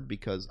card,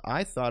 because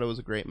I thought it was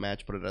a great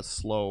match, but it had a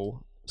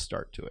slow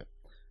start to it,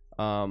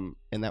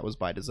 and that was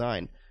by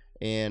design.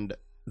 And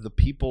the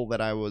people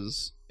that I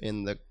was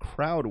in the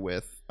crowd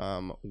with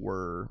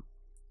were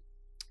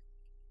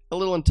a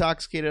little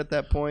intoxicated at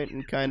that point,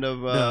 and kind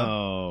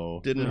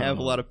of didn't have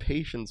a lot of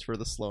patience for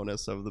the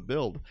slowness of the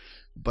build.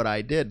 But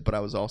I did. But I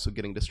was also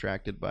getting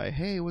distracted by,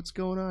 hey, what's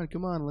going on?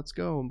 Come on, let's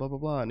go, and blah blah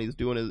blah. And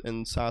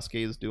and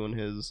Sasuke is doing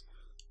his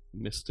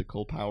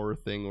mystical power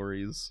thing where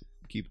he's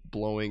keep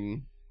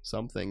blowing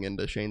something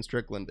into Shane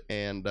Strickland,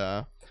 and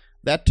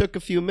that took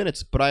a few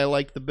minutes. But I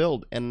liked the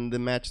build, and the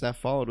match that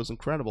followed was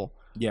incredible.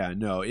 Yeah,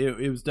 no,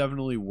 it was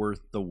definitely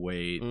worth the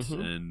wait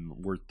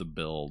and worth the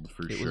build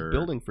for sure. It was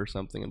building for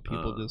something, and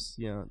people just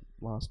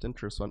lost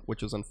interest,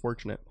 which was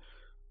unfortunate.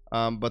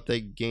 But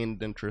they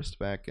gained interest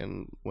back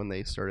when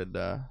they started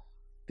the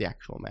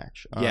actual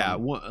match.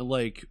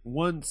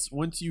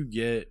 Once you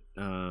get,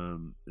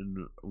 and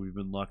we've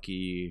been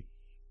lucky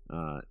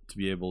to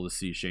be able to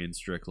see Shane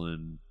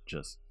Strickland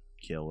just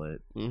kill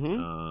it.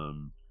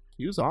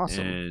 He was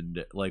awesome,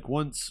 and like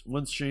once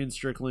Shane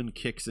Strickland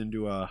kicks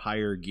into a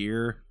higher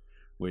gear,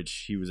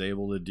 which he was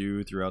able to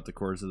do throughout the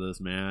course of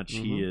this match,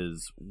 he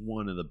is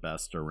one of the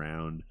best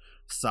around.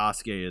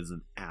 Sasuke is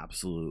an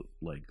absolute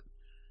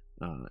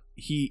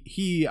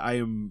I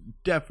am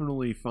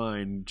definitely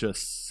fine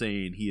just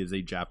saying he is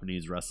a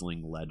Japanese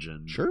wrestling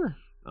legend. Sure.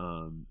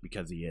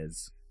 Because he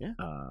is. Yeah.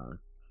 I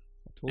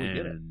totally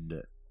get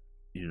it.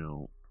 You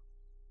know,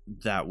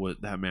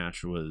 that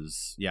match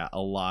was a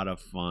lot of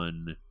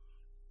fun.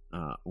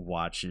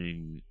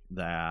 Watching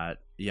that,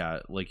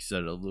 like you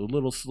said, a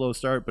little slow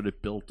start, but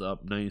it built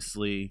up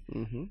nicely.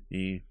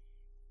 Mm-hmm.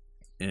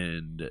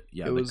 And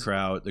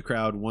the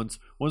crowd once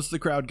the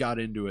crowd got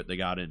into it, they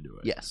got into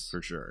it. Yes,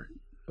 for sure.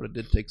 But it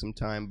did take some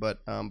time.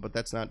 But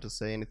that's not to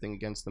say anything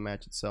against the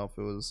match itself.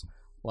 It was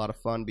a lot of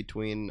fun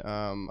between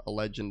a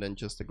legend and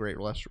just a great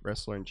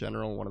wrestler in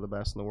general, one of the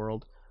best in the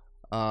world.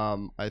 I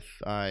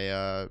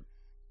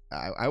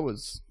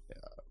was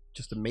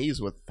just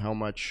amazed with how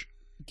much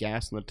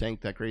gas in the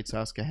tank that great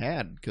Sasuke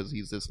had, because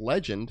he's this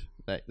legend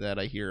that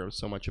I hear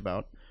so much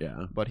about.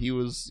 Yeah. But he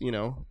was,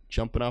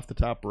 jumping off the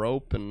top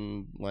rope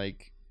and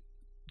like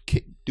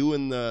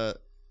doing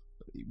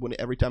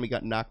every time he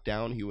got knocked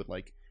down, he would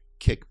like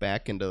kick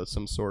back into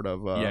some sort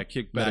of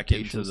kick back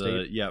into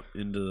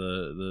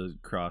the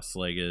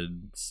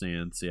cross-legged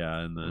stance,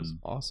 and then it was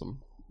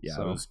awesome. It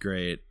was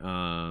great.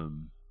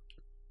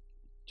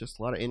 Just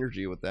a lot of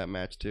energy with that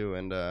match too,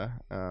 and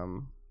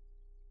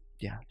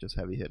just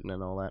heavy hitting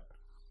and all that.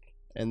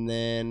 And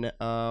then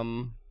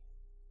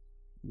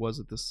was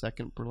it the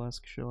second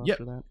burlesque show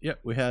after that? Yep,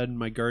 we had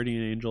my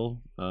guardian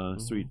angel,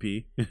 Sweet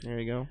Pea. There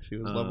you go. She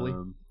was lovely.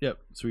 Yep,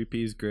 Sweet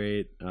Pea's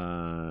great.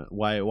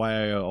 Why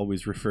I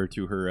always refer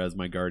to her as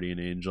my guardian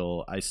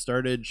angel. I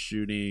started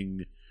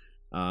shooting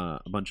a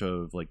bunch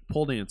of like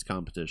pole dance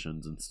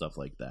competitions and stuff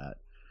like that.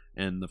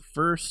 And the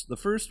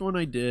first one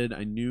I did,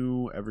 I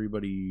knew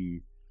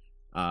everybody.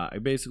 I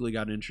basically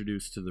got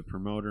introduced to the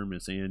promoter,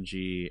 Miss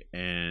Angie,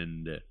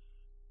 and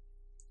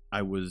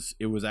it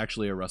was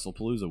actually a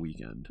Wrestlepalooza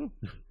weekend.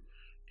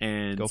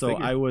 And Go so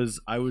figure.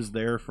 I was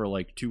there for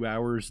like 2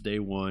 hours day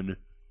one,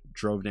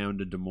 drove down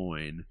to Des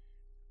Moines,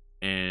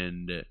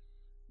 and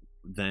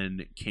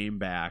then came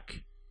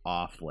back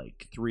off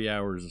like 3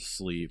 hours of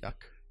sleep. Yuck.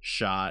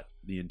 Shot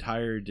the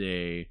entire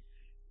day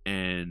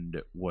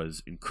and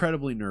was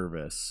incredibly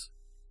nervous,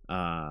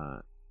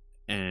 and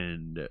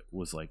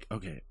was like,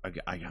 okay, I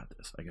got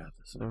this. Okay,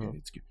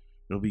 it's good.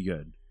 It'll be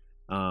good.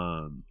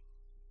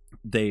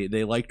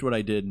 They liked what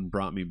I did and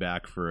brought me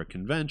back for a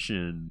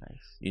convention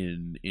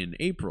in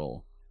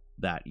April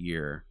that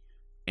year,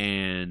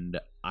 and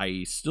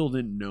I still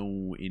didn't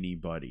know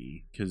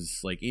anybody because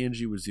like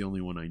Angie was the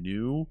only one I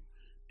knew,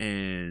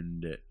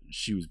 and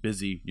she was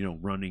busy,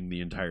 running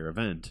the entire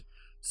event.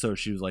 So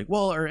she was like,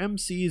 well, our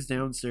MC is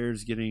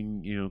downstairs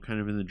getting, kind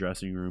of in the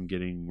dressing room,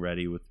 getting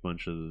ready with a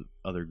bunch of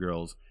other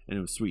girls, and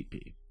it was Sweet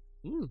Pea.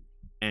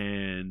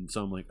 And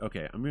so I'm like,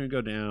 okay, I'm gonna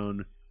go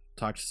down,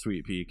 talk to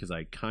Sweet Pea, because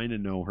I kind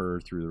of know her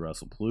through the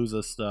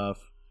Wrestlepalooza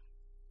stuff.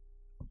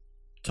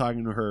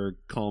 Talking to her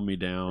calmed me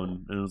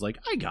down, and I was like,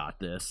 I got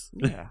this.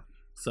 Yeah.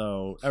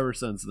 So ever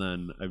since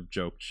then, I've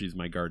joked she's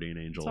my guardian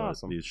angel at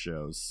these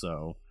shows.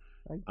 So,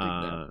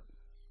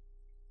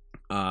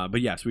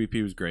 but yeah, Sweet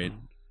Pea was great.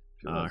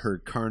 Her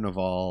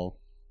carnival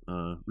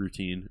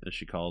routine, as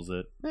she calls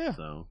it. Yeah.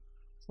 So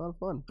it's a lot of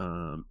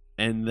fun.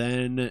 And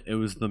then it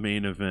was the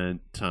main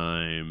event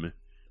time.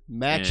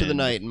 Match of the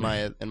night, in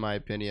my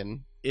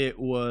opinion. It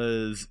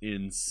was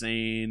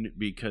insane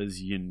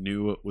because you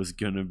knew it was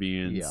gonna be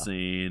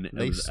insane. Yeah.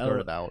 They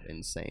started out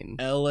insane.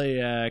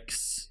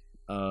 LAX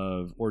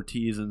of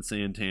Ortiz and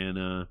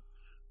Santana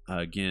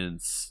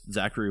against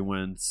Zachary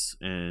Wentz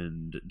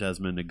and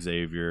Desmond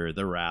Xavier,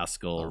 the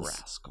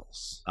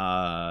Rascals.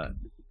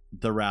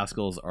 The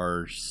Rascals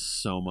are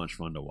so much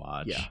fun to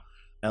watch. Yeah.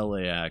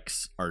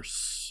 LAX are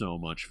so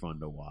much fun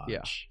to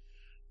watch.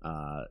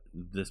 Yeah.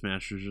 This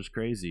match was just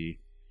crazy.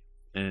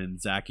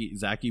 And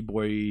Zachy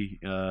Boy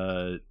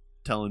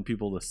telling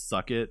people to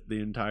suck me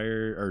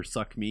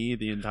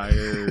the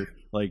entire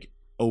like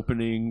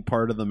opening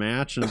part of the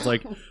match, and it's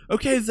like,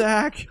 okay,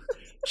 Zach,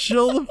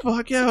 chill the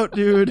fuck out,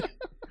 dude.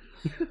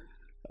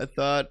 I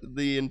thought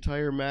the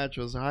entire match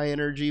was high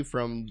energy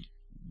from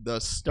the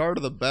start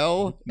of the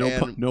bell.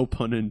 No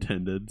pun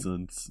intended,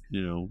 since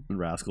the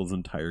Rascals'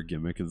 entire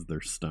gimmick is they're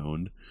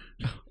stoned.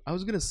 I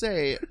was gonna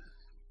say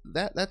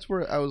that's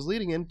where I was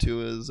leading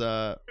into is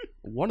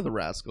one of the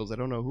Rascals. I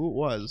don't know who it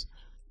was.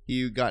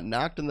 He got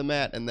knocked in the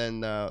mat, and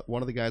then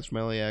one of the guys from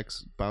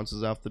LAX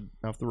bounces off the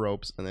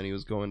ropes, and then he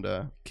was going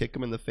to kick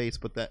him in the face,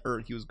 or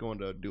he was going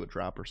to do a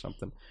drop or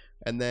something,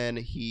 and then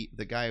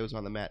the guy who was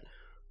on the mat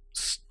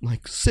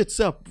like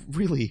sits up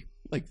really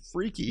like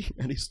freaky,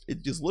 and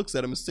it just looks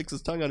at him and sticks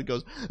his tongue out and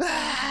goes,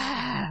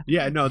 ah!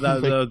 Yeah, no,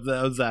 that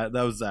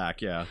was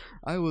Zach. Yeah,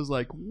 I was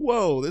like,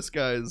 whoa, this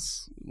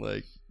guy's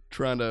like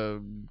trying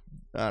to,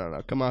 I don't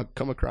know,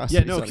 come across.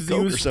 Yeah, no, because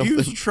he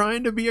was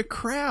trying to be a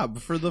crab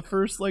for the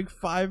first like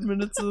 5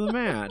 minutes of the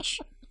match,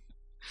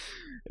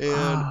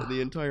 and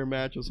the entire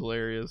match was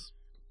hilarious.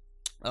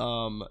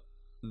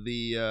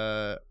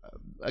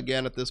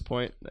 Again, at this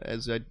point,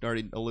 as I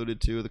already alluded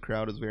to, the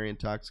crowd is very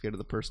intoxicated.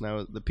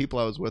 The people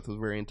I was with was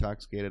very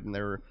intoxicated, and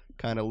they were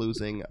kind of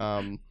losing.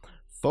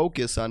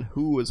 focus on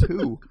who was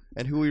who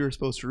and who we were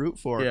supposed to root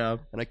for. Yeah.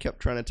 And I kept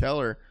trying to tell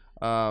her,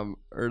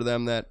 or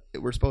them, that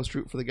we're supposed to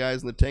root for the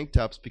guys in the tank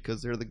tops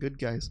because they're the good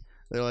guys.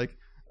 They're like,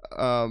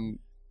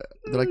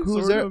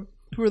 who's there?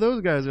 Who are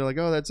those guys? They're like,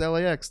 oh, that's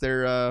LAX.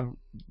 They're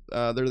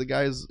the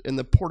guys in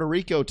the Puerto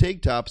Rico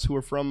tank tops who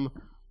are from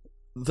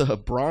the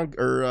Bronx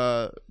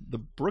or the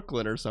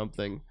Brooklyn or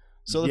something.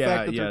 So the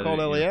fact that they're called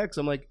LAX,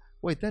 I'm like,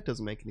 wait, that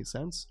doesn't make any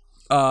sense.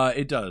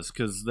 It does,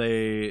 because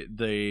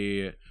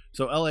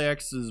so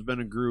LAX has been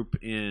a group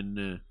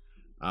in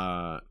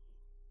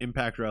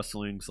Impact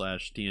Wrestling /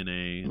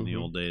 TNA in the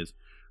old days.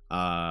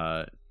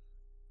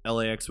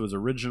 LAX was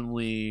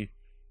originally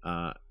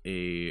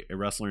a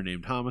wrestler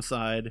named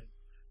Homicide.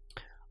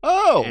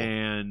 Oh,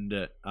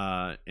 and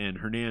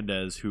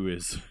Hernandez, who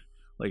is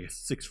like a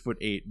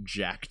 6'8"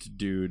 jacked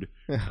dude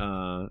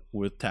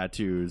with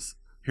tattoos.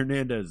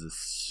 Hernandez is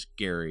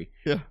scary.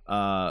 Yeah.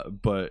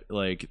 But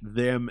like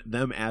them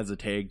as a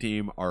tag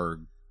team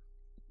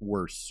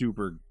were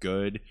super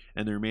good,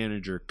 and their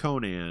manager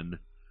Conan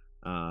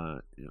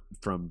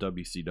from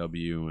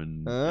WCW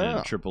and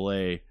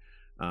AAA,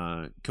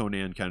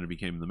 Conan kind of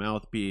became the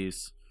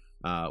mouthpiece.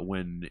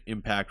 When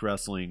Impact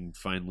Wrestling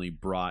finally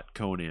brought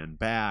Conan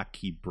back,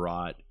 he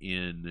brought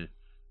in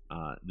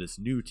this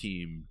new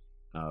team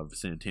of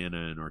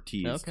Santana and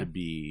Ortiz to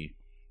be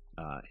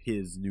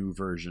his new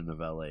version of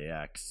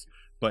LAX.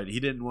 But he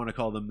didn't want to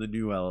call them the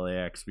new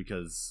LAX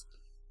because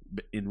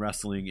in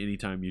wrestling,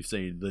 anytime you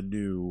say the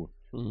new,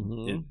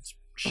 it's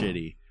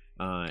shitty.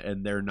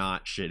 And they're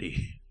not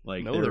shitty.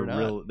 Like,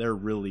 no, they're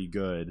really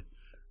good.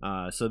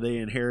 So they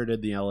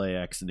inherited the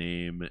LAX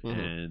name,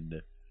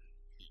 and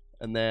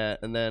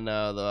then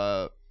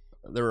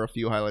there were a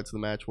few highlights of the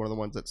match. One of the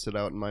ones that stood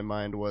out in my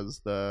mind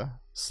was the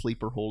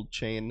sleeper hold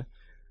chain.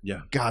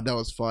 Yeah, God, that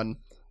was fun.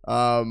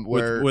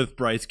 With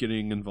Bryce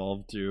getting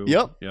involved too.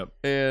 Yep.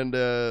 And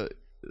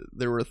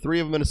there were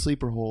 3 of them in a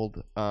sleeper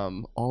hold.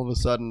 All of a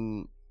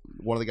sudden,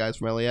 one of the guys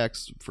from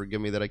LAX,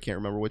 forgive me that I can't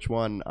remember which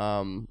one,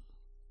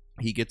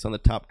 he gets on the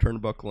top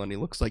turnbuckle and he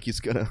looks like he's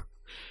gonna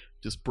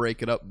just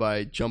break it up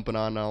by jumping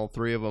on all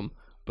 3 of them.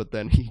 But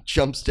then he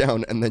jumps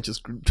down and then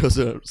just does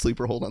a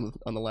sleeper hold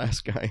on the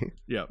last guy.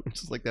 Yeah,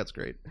 it's just like, that's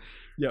great.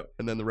 Yep.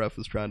 And then the ref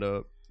was trying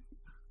to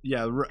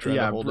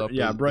hold up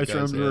Bryce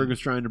Remsburg was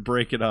trying to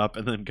break it up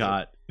and then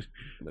got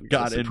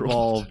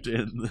involved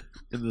in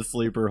the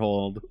sleeper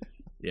hold.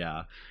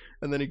 Yeah.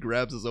 And then he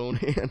grabs his own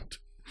hand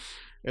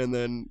and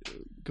then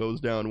goes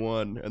down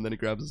 1, and then he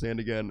grabs his hand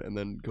again and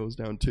then goes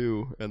down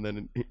 2, and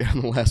then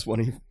in the last one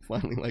he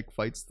finally like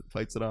fights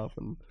it off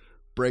and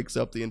breaks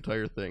up the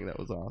entire thing. That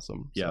was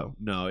awesome. Yeah. So.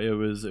 No, it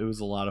was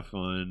a lot of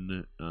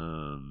fun.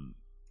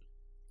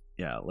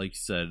 Yeah, like you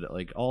said,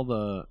 like all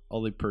the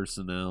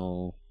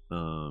personnel,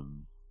 the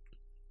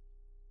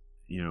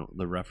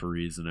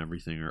referees and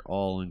everything are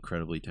all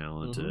incredibly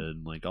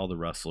talented. Like all the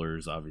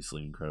wrestlers,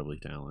 obviously incredibly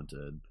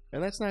talented.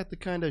 And that's not the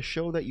kind of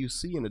show that you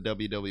see in a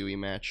WWE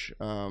match,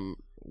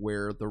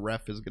 where the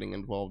ref is getting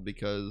involved,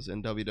 because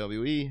in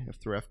WWE, if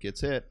the ref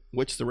gets hit,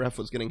 which the ref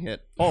was getting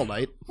hit all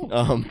night,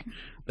 then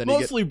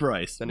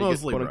Bryce. Then he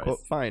gets quote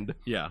unquote fined.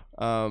 Yeah.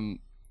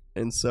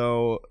 And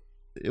so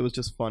it was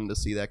just fun to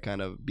see that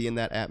kind of be in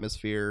that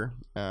atmosphere,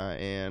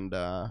 and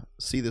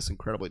see this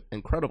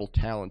incredible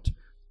talent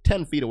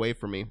 10 feet away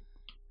from me.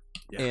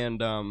 Yeah.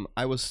 And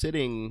I was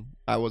standing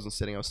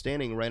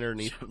right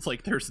underneath. It's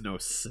like there's no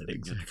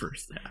sitting in the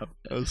first half.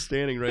 I was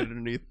standing right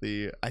underneath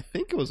I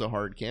think it was a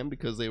hard cam,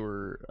 because they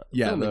were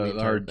the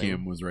hard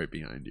cam was right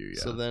behind you.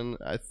 Yeah. So then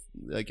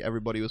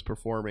everybody was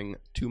performing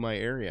to my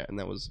area, and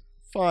that was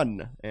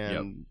fun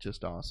and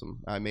just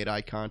awesome. I made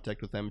eye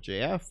contact with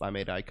MJF. I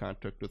made eye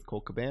contact with Cole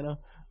Cabana.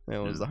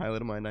 That was the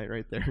highlight of my night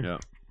right there.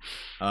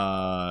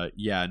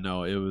 Yeah.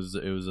 No, it was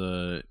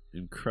a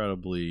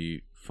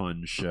incredibly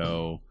fun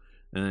show.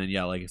 And then,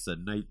 like I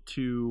said, night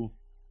 2,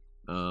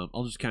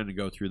 I'll just kind of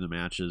go through the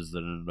matches that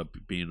ended up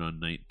being on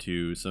night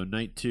 2. So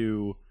night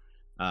 2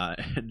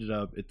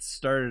 it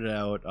started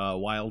out,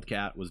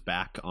 Wildcat was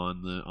back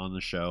on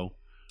the show.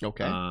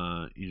 Okay.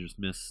 You just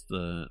missed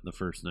the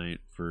first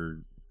night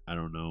for, I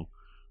don't know.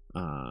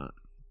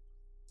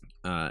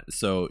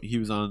 So he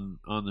was on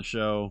the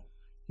show.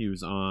 He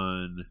was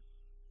on...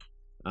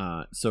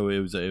 so it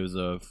was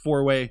a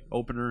 4-way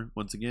opener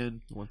once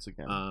again.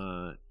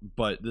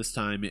 But this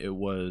time it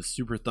was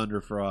Super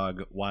Thunder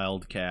Frog,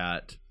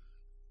 Wildcat,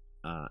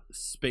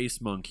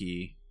 Space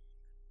Monkey,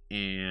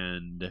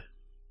 and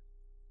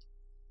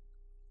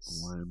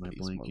why am I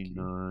blanking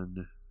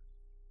on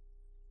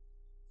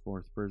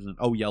fourth person?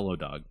 Oh, Yellow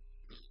Dog,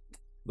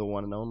 the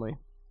one and only.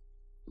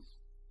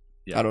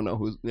 Yeah. I don't know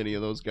who any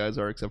of those guys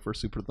are except for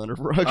Super Thunder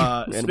Frog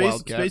and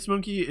Wildcat. Space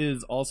Monkey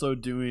is also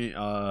doing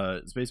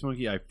Space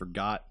Monkey. I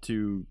forgot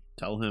to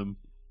tell him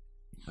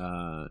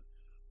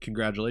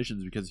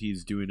congratulations, because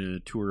he's doing a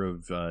tour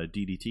of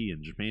DDT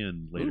in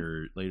Japan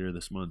later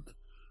this month.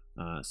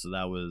 So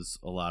that was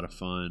a lot of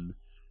fun.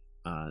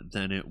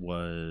 Then it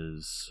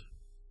was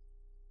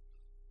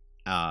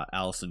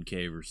Allison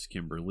Kay versus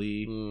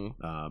Kimberly,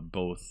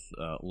 both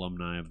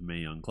alumni of Mae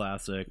Young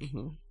Classic.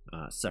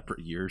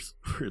 separate years,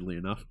 weirdly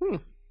enough.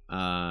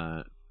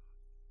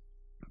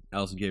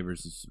 Allison Kay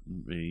versus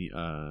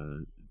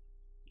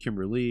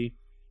Kimberly.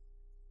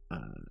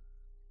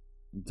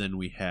 Then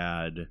we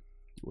had...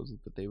 Was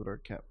it the David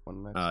Arquette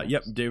one match?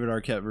 Yep, David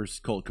Arquette versus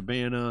Colt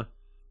Cabana,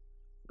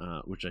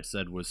 which I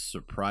said was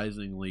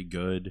surprisingly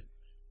good.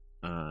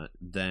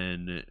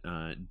 Then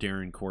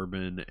Darren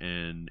Corbin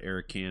and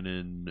Eric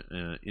Cannon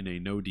in a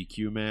no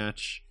DQ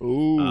match,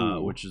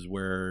 which is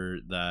where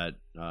that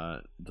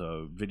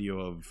the video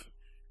of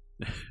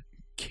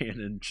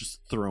Cannon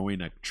just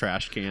throwing a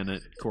trash can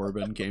at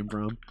Corbin came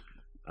from.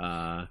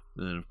 And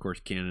then of course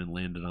Cannon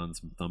landed on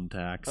some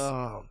thumbtacks.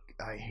 Oh,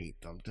 I hate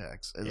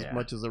thumbtacks. As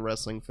much as a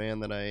wrestling fan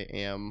that I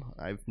am,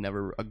 I've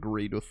never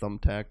agreed with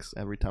thumbtacks.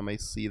 Every time I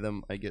see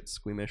them, I get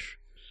squeamish.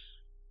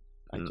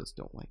 I just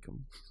don't like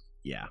them.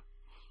 Yeah.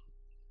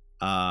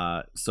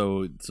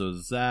 So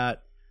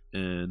that,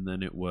 and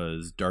then it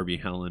was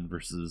Darby Allin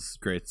versus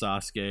Great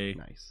Sasuke.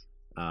 Nice.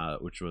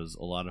 Which was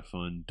a lot of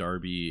fun.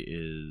 Darby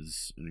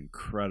is an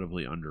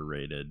incredibly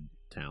underrated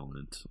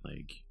talent.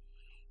 Like,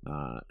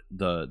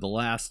 the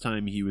last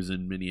time he was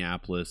in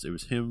Minneapolis, it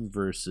was him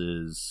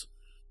versus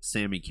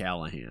Sami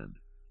Callihan.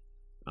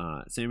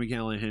 Sami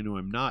Callihan, who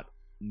I'm not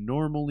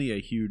normally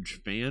a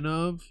huge fan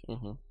of.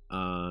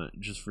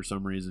 Just for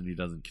some reason he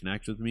doesn't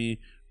connect with me.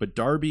 But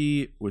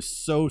Darby was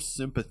so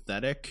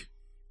sympathetic,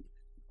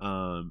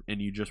 and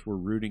you just were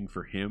rooting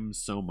for him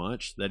so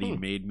much that he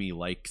made me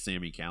like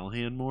Sami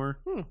Callihan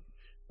more.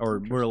 Or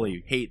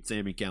really hate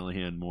Sami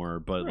Callihan more,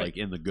 but like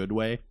in the good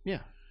way.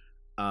 Yeah.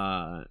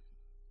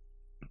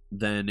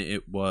 Then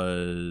it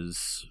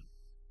was...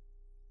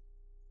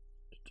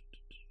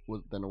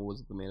 Was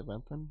it the main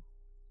event then?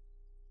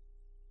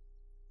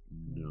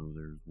 No,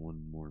 there's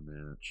one more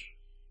match.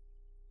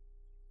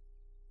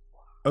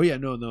 Oh yeah,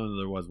 no,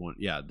 there was one.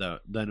 Yeah,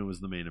 then it was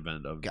the main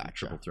event of the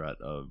triple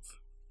threat of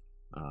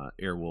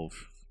Airwolf,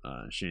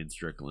 Shane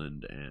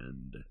Strickland,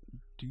 and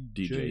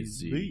DJ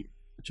Z.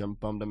 Which I'm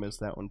bummed I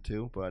missed that one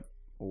too, but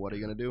what are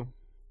you gonna do?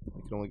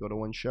 I could only go to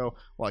one show.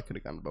 Well, I could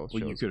have gone to both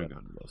shows. Well, you could have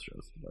gone to both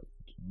shows,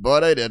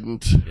 but I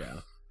didn't. Yeah.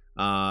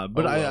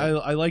 But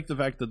I like the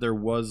fact that there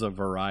was a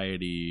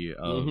variety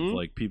of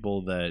like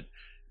people that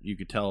you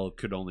could tell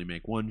could only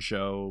make one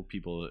show,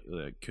 people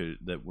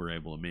that were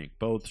able to make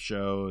both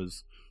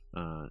shows.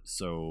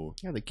 So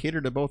yeah, they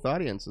cater to both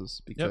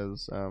audiences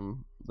because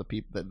the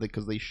people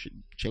because they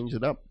changed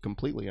it up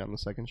completely on the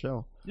second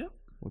show. Yep,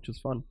 which is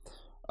fun.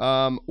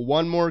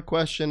 One more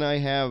question I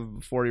have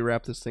before we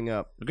wrap this thing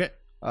up. Okay.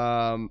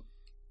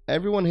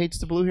 Everyone hates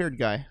the blue-haired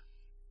guy.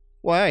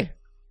 Why?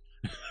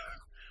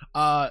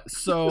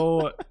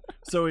 So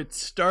it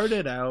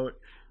started out.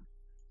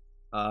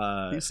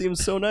 He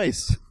seems so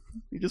nice.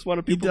 You just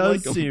want people to like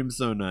him. He does seem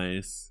so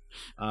nice.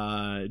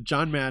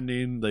 John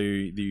Maddening,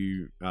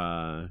 the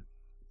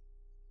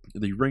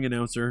ring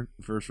announcer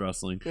for First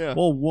Wrestling. Yeah.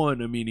 Well,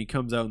 one, I mean, he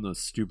comes out in those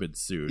stupid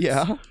suits.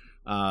 Yeah.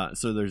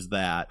 So there's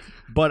that.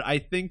 But I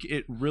think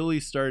it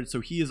really started. So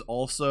he is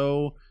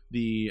also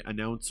the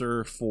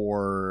announcer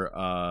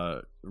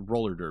for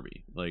roller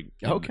derby, like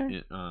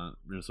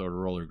Minnesota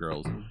Roller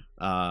Girls.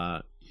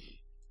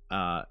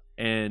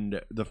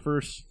 And the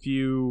first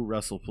few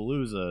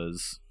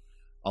Wrestlepaloozas,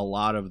 a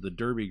lot of the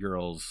derby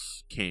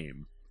girls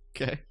came.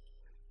 Okay.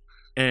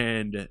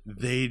 And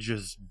they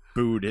just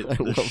booed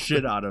the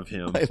shit out of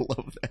him. I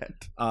love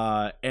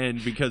that.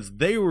 And because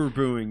they were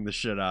booing the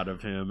shit out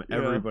of him,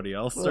 everybody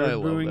else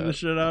started booing the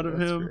shit out of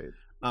him. Great.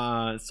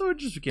 So it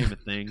just became a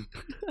thing.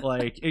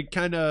 Like, it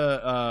kind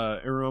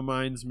of it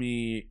reminds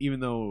me,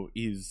 even though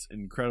he's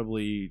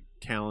incredibly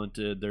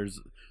talented,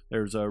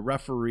 there's a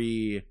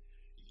referee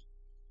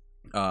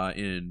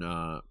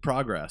in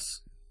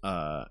Progress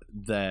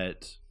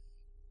that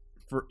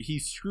he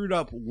screwed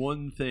up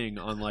one thing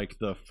on like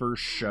the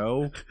first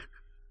show.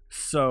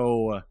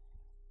 So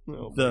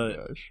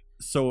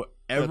so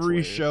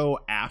every show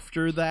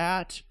after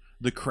that,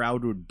 the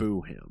crowd would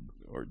boo him.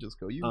 Or just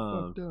go, you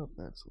fucked up.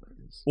 That's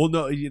hilarious. Well,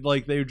 no,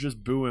 like they would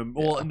just boo him.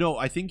 Well, no,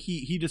 I think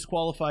he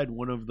disqualified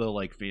one of the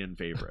like fan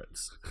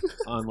favorites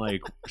on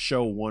like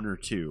show 1 or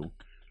 2.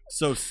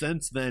 So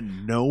since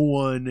then, no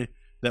one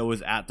that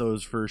was at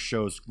those first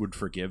shows would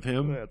forgive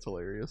him. That's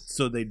hilarious.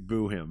 So they'd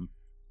boo him,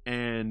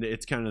 and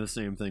it's kind of the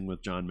same thing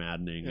with John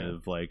Maddening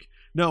of like,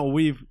 no,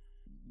 we've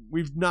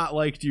not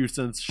liked you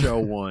since show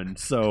 1,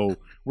 so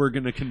we're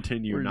gonna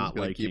continue not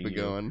liking you. Keep it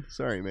going.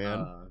 Sorry,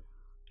 man.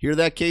 Hear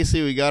that,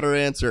 Casey? We got our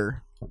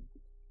answer.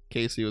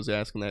 Casey was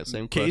asking that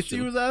same question. Casey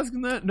was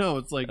asking that? No,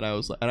 it's like... And I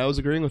was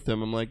agreeing with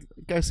him. I'm like,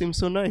 the guy seems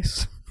so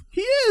nice.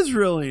 He is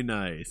really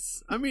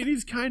nice. I mean,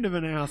 he's kind of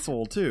an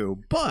asshole,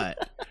 too,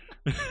 but...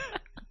 That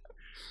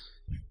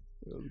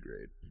was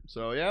great.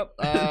 So, yep.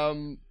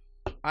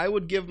 I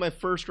would give my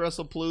first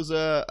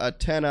Wrestlepalooza a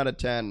 10 out of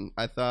 10.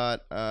 I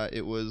thought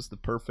it was the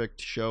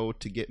perfect show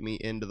to get me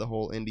into the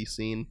whole indie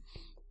scene.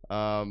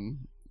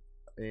 And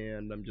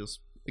I'm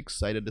just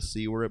excited to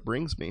see where it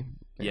brings me.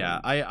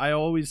 Yeah, I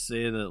always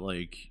say that,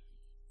 like,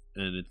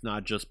 and it's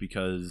not just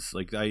because,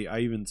 like, I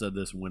even said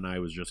this when I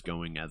was just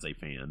going as a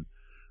fan.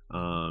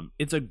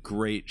 It's a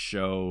great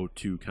show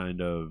to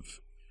kind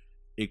of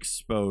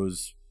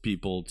expose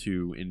people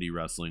to indie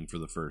wrestling for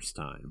the first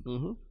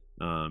time.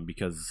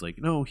 Because it's like,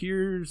 no,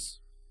 here's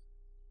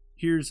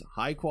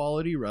high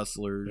quality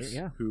wrestlers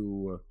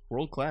who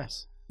world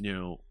class. You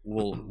know,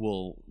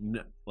 will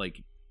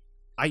like.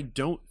 I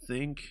don't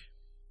think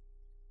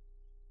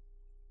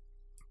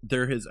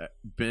there has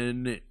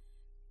been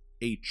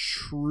a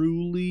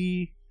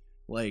truly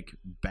like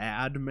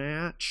bad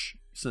match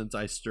since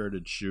I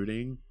started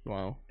shooting.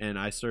 Wow. And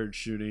I started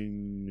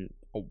shooting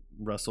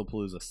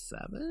Wrestlepalooza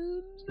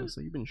 7.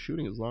 So you've been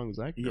shooting as long as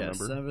I can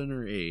remember. 7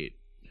 or 8.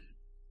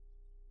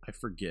 I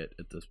forget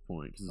at this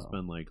point because it's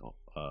been like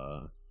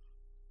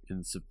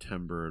in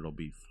September it'll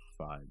be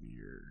 5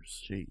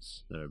 years.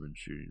 Jeez. That I've been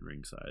shooting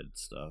ringside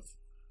stuff.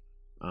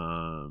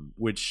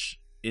 Which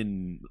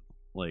in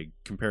like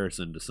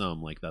comparison to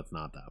some, like that's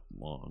not that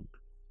long.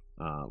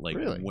 Like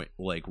really?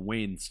 Like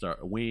Wayne,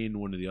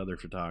 one of the other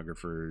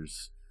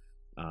photographers,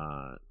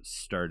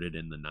 started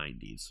in the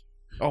 90s.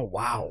 Oh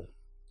wow.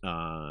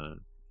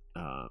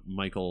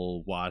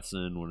 Michael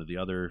Watson, one of the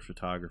other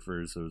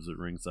photographers who was at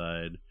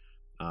ringside,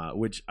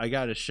 which I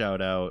got to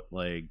shout out,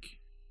 like,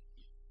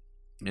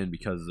 and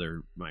because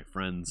they're my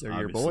friends, they're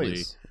obviously, your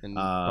boys and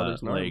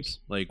brothers in arms.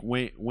 Like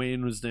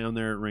Wayne was down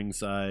there at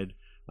ringside.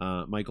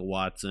 Michael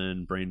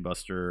Watson,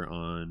 Brainbuster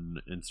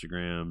on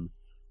Instagram.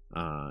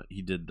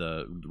 He did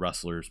the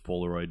Wrestlers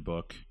Polaroid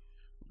book.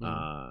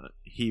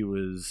 He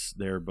was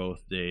there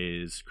both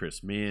days.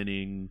 Chris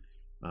Manning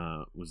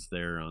was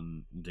there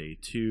on day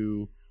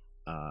 2.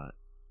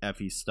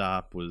 Effie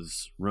Stop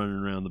was running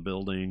around the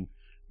building.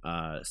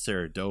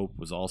 Sarah Dope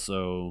was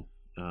also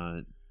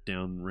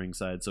down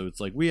ringside. So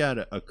it's like we had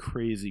a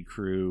crazy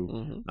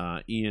crew.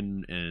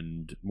 Ian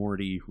and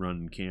Morty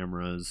running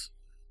cameras.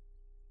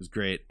 It was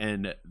great.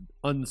 And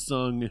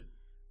unsung,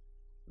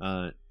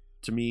 to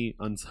me,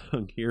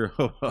 unsung hero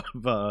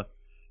of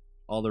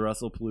all the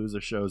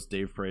Wrestlepalooza shows,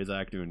 Dave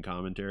Prazak doing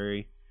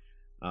commentary.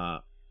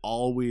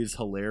 Always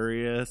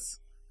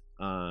hilarious.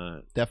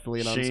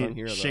 Definitely an unsung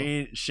hero.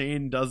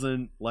 Shane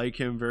doesn't like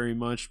him very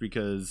much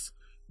because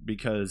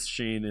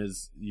Shane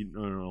is, you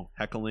know,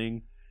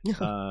 heckling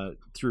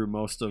through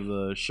most of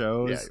the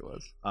shows. Yeah, he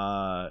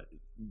was.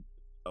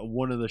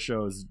 One of the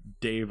shows,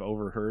 Dave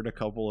overheard a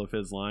couple of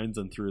his lines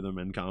and threw them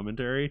in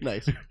commentary.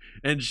 Nice.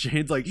 And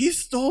Shane's like, he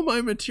stole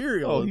my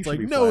material. Oh, it's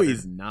like, no,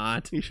 he's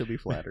not. He should be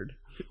flattered.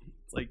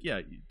 It's like, yeah,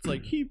 it's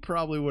like he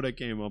probably would have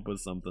came up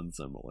with something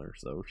similar.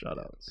 So shout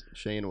out.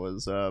 Shane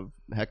was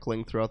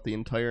heckling throughout the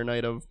entire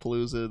night of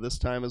Palooza this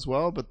time as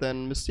well, but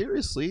then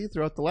mysteriously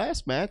throughout the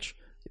last match,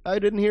 I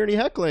didn't hear any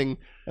heckling,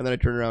 and then I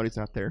turned around, he's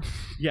not there.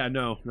 Yeah,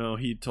 no,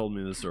 he told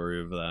me the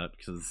story of that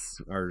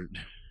because our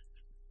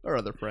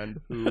other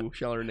friend, who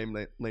shall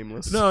remain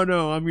nameless.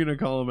 No, I'm gonna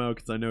call him out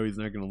because I know he's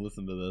not gonna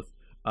listen to this.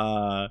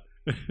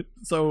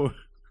 So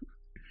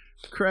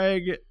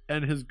Craig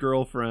and his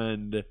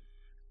girlfriend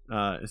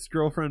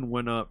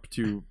went up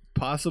to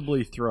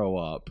possibly throw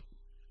up.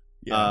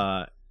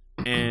 Yeah.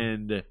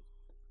 And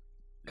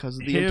because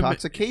of the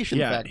intoxication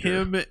factor.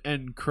 Him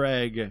and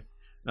Craig.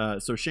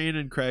 So Shane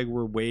and Craig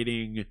were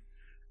waiting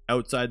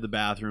outside the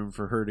bathroom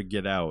for her to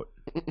get out.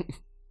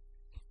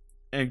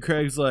 And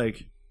Craig's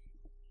like,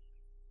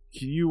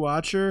 can you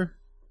watch her?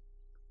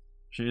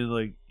 Shane's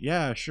like,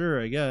 yeah,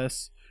 sure, I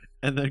guess.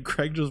 And then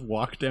Craig just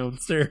walked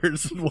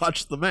downstairs and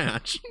watched the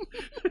match.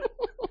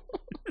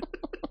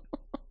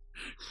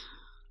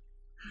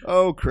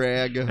 Oh,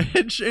 Craig.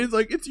 And Shane's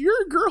like, it's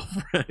your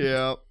girlfriend.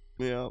 Yeah.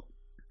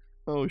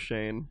 Oh,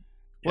 Shane.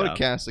 What a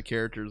cast of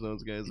characters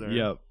those guys are.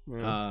 Yep.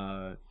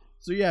 Yeah.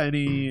 So yeah,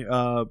 any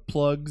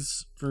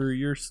plugs for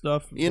your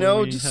stuff? You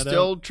know, just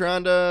still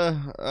trying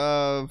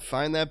to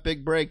find that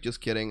big break.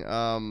 Just kidding.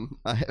 I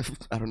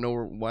don't know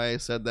why I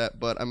said that,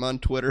 but I'm on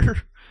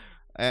Twitter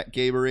at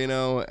Gabe.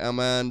 I'm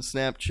on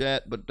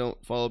Snapchat, but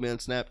don't follow me on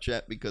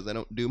Snapchat because I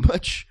don't do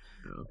much.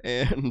 No.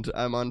 And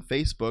I'm on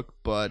Facebook,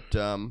 but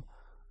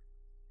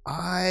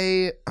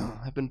I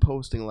have been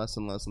posting less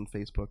and less on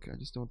Facebook. I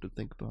just don't have to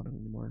think about it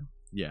anymore.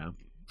 Yeah.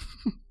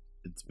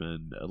 It's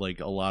been like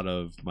a lot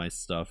of my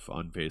stuff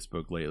on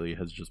Facebook lately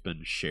has just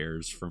been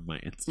shares from my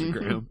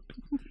Instagram.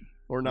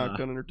 Or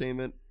Knockdown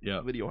Entertainment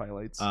video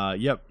highlights.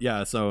 Yep.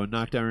 Yeah. So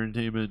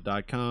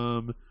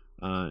knockdownentertainment.com,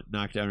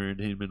 Knockdown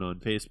Entertainment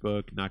on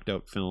Facebook, Knocked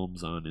Out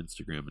Films on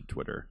Instagram and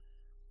Twitter.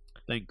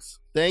 Thanks.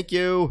 Thank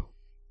you.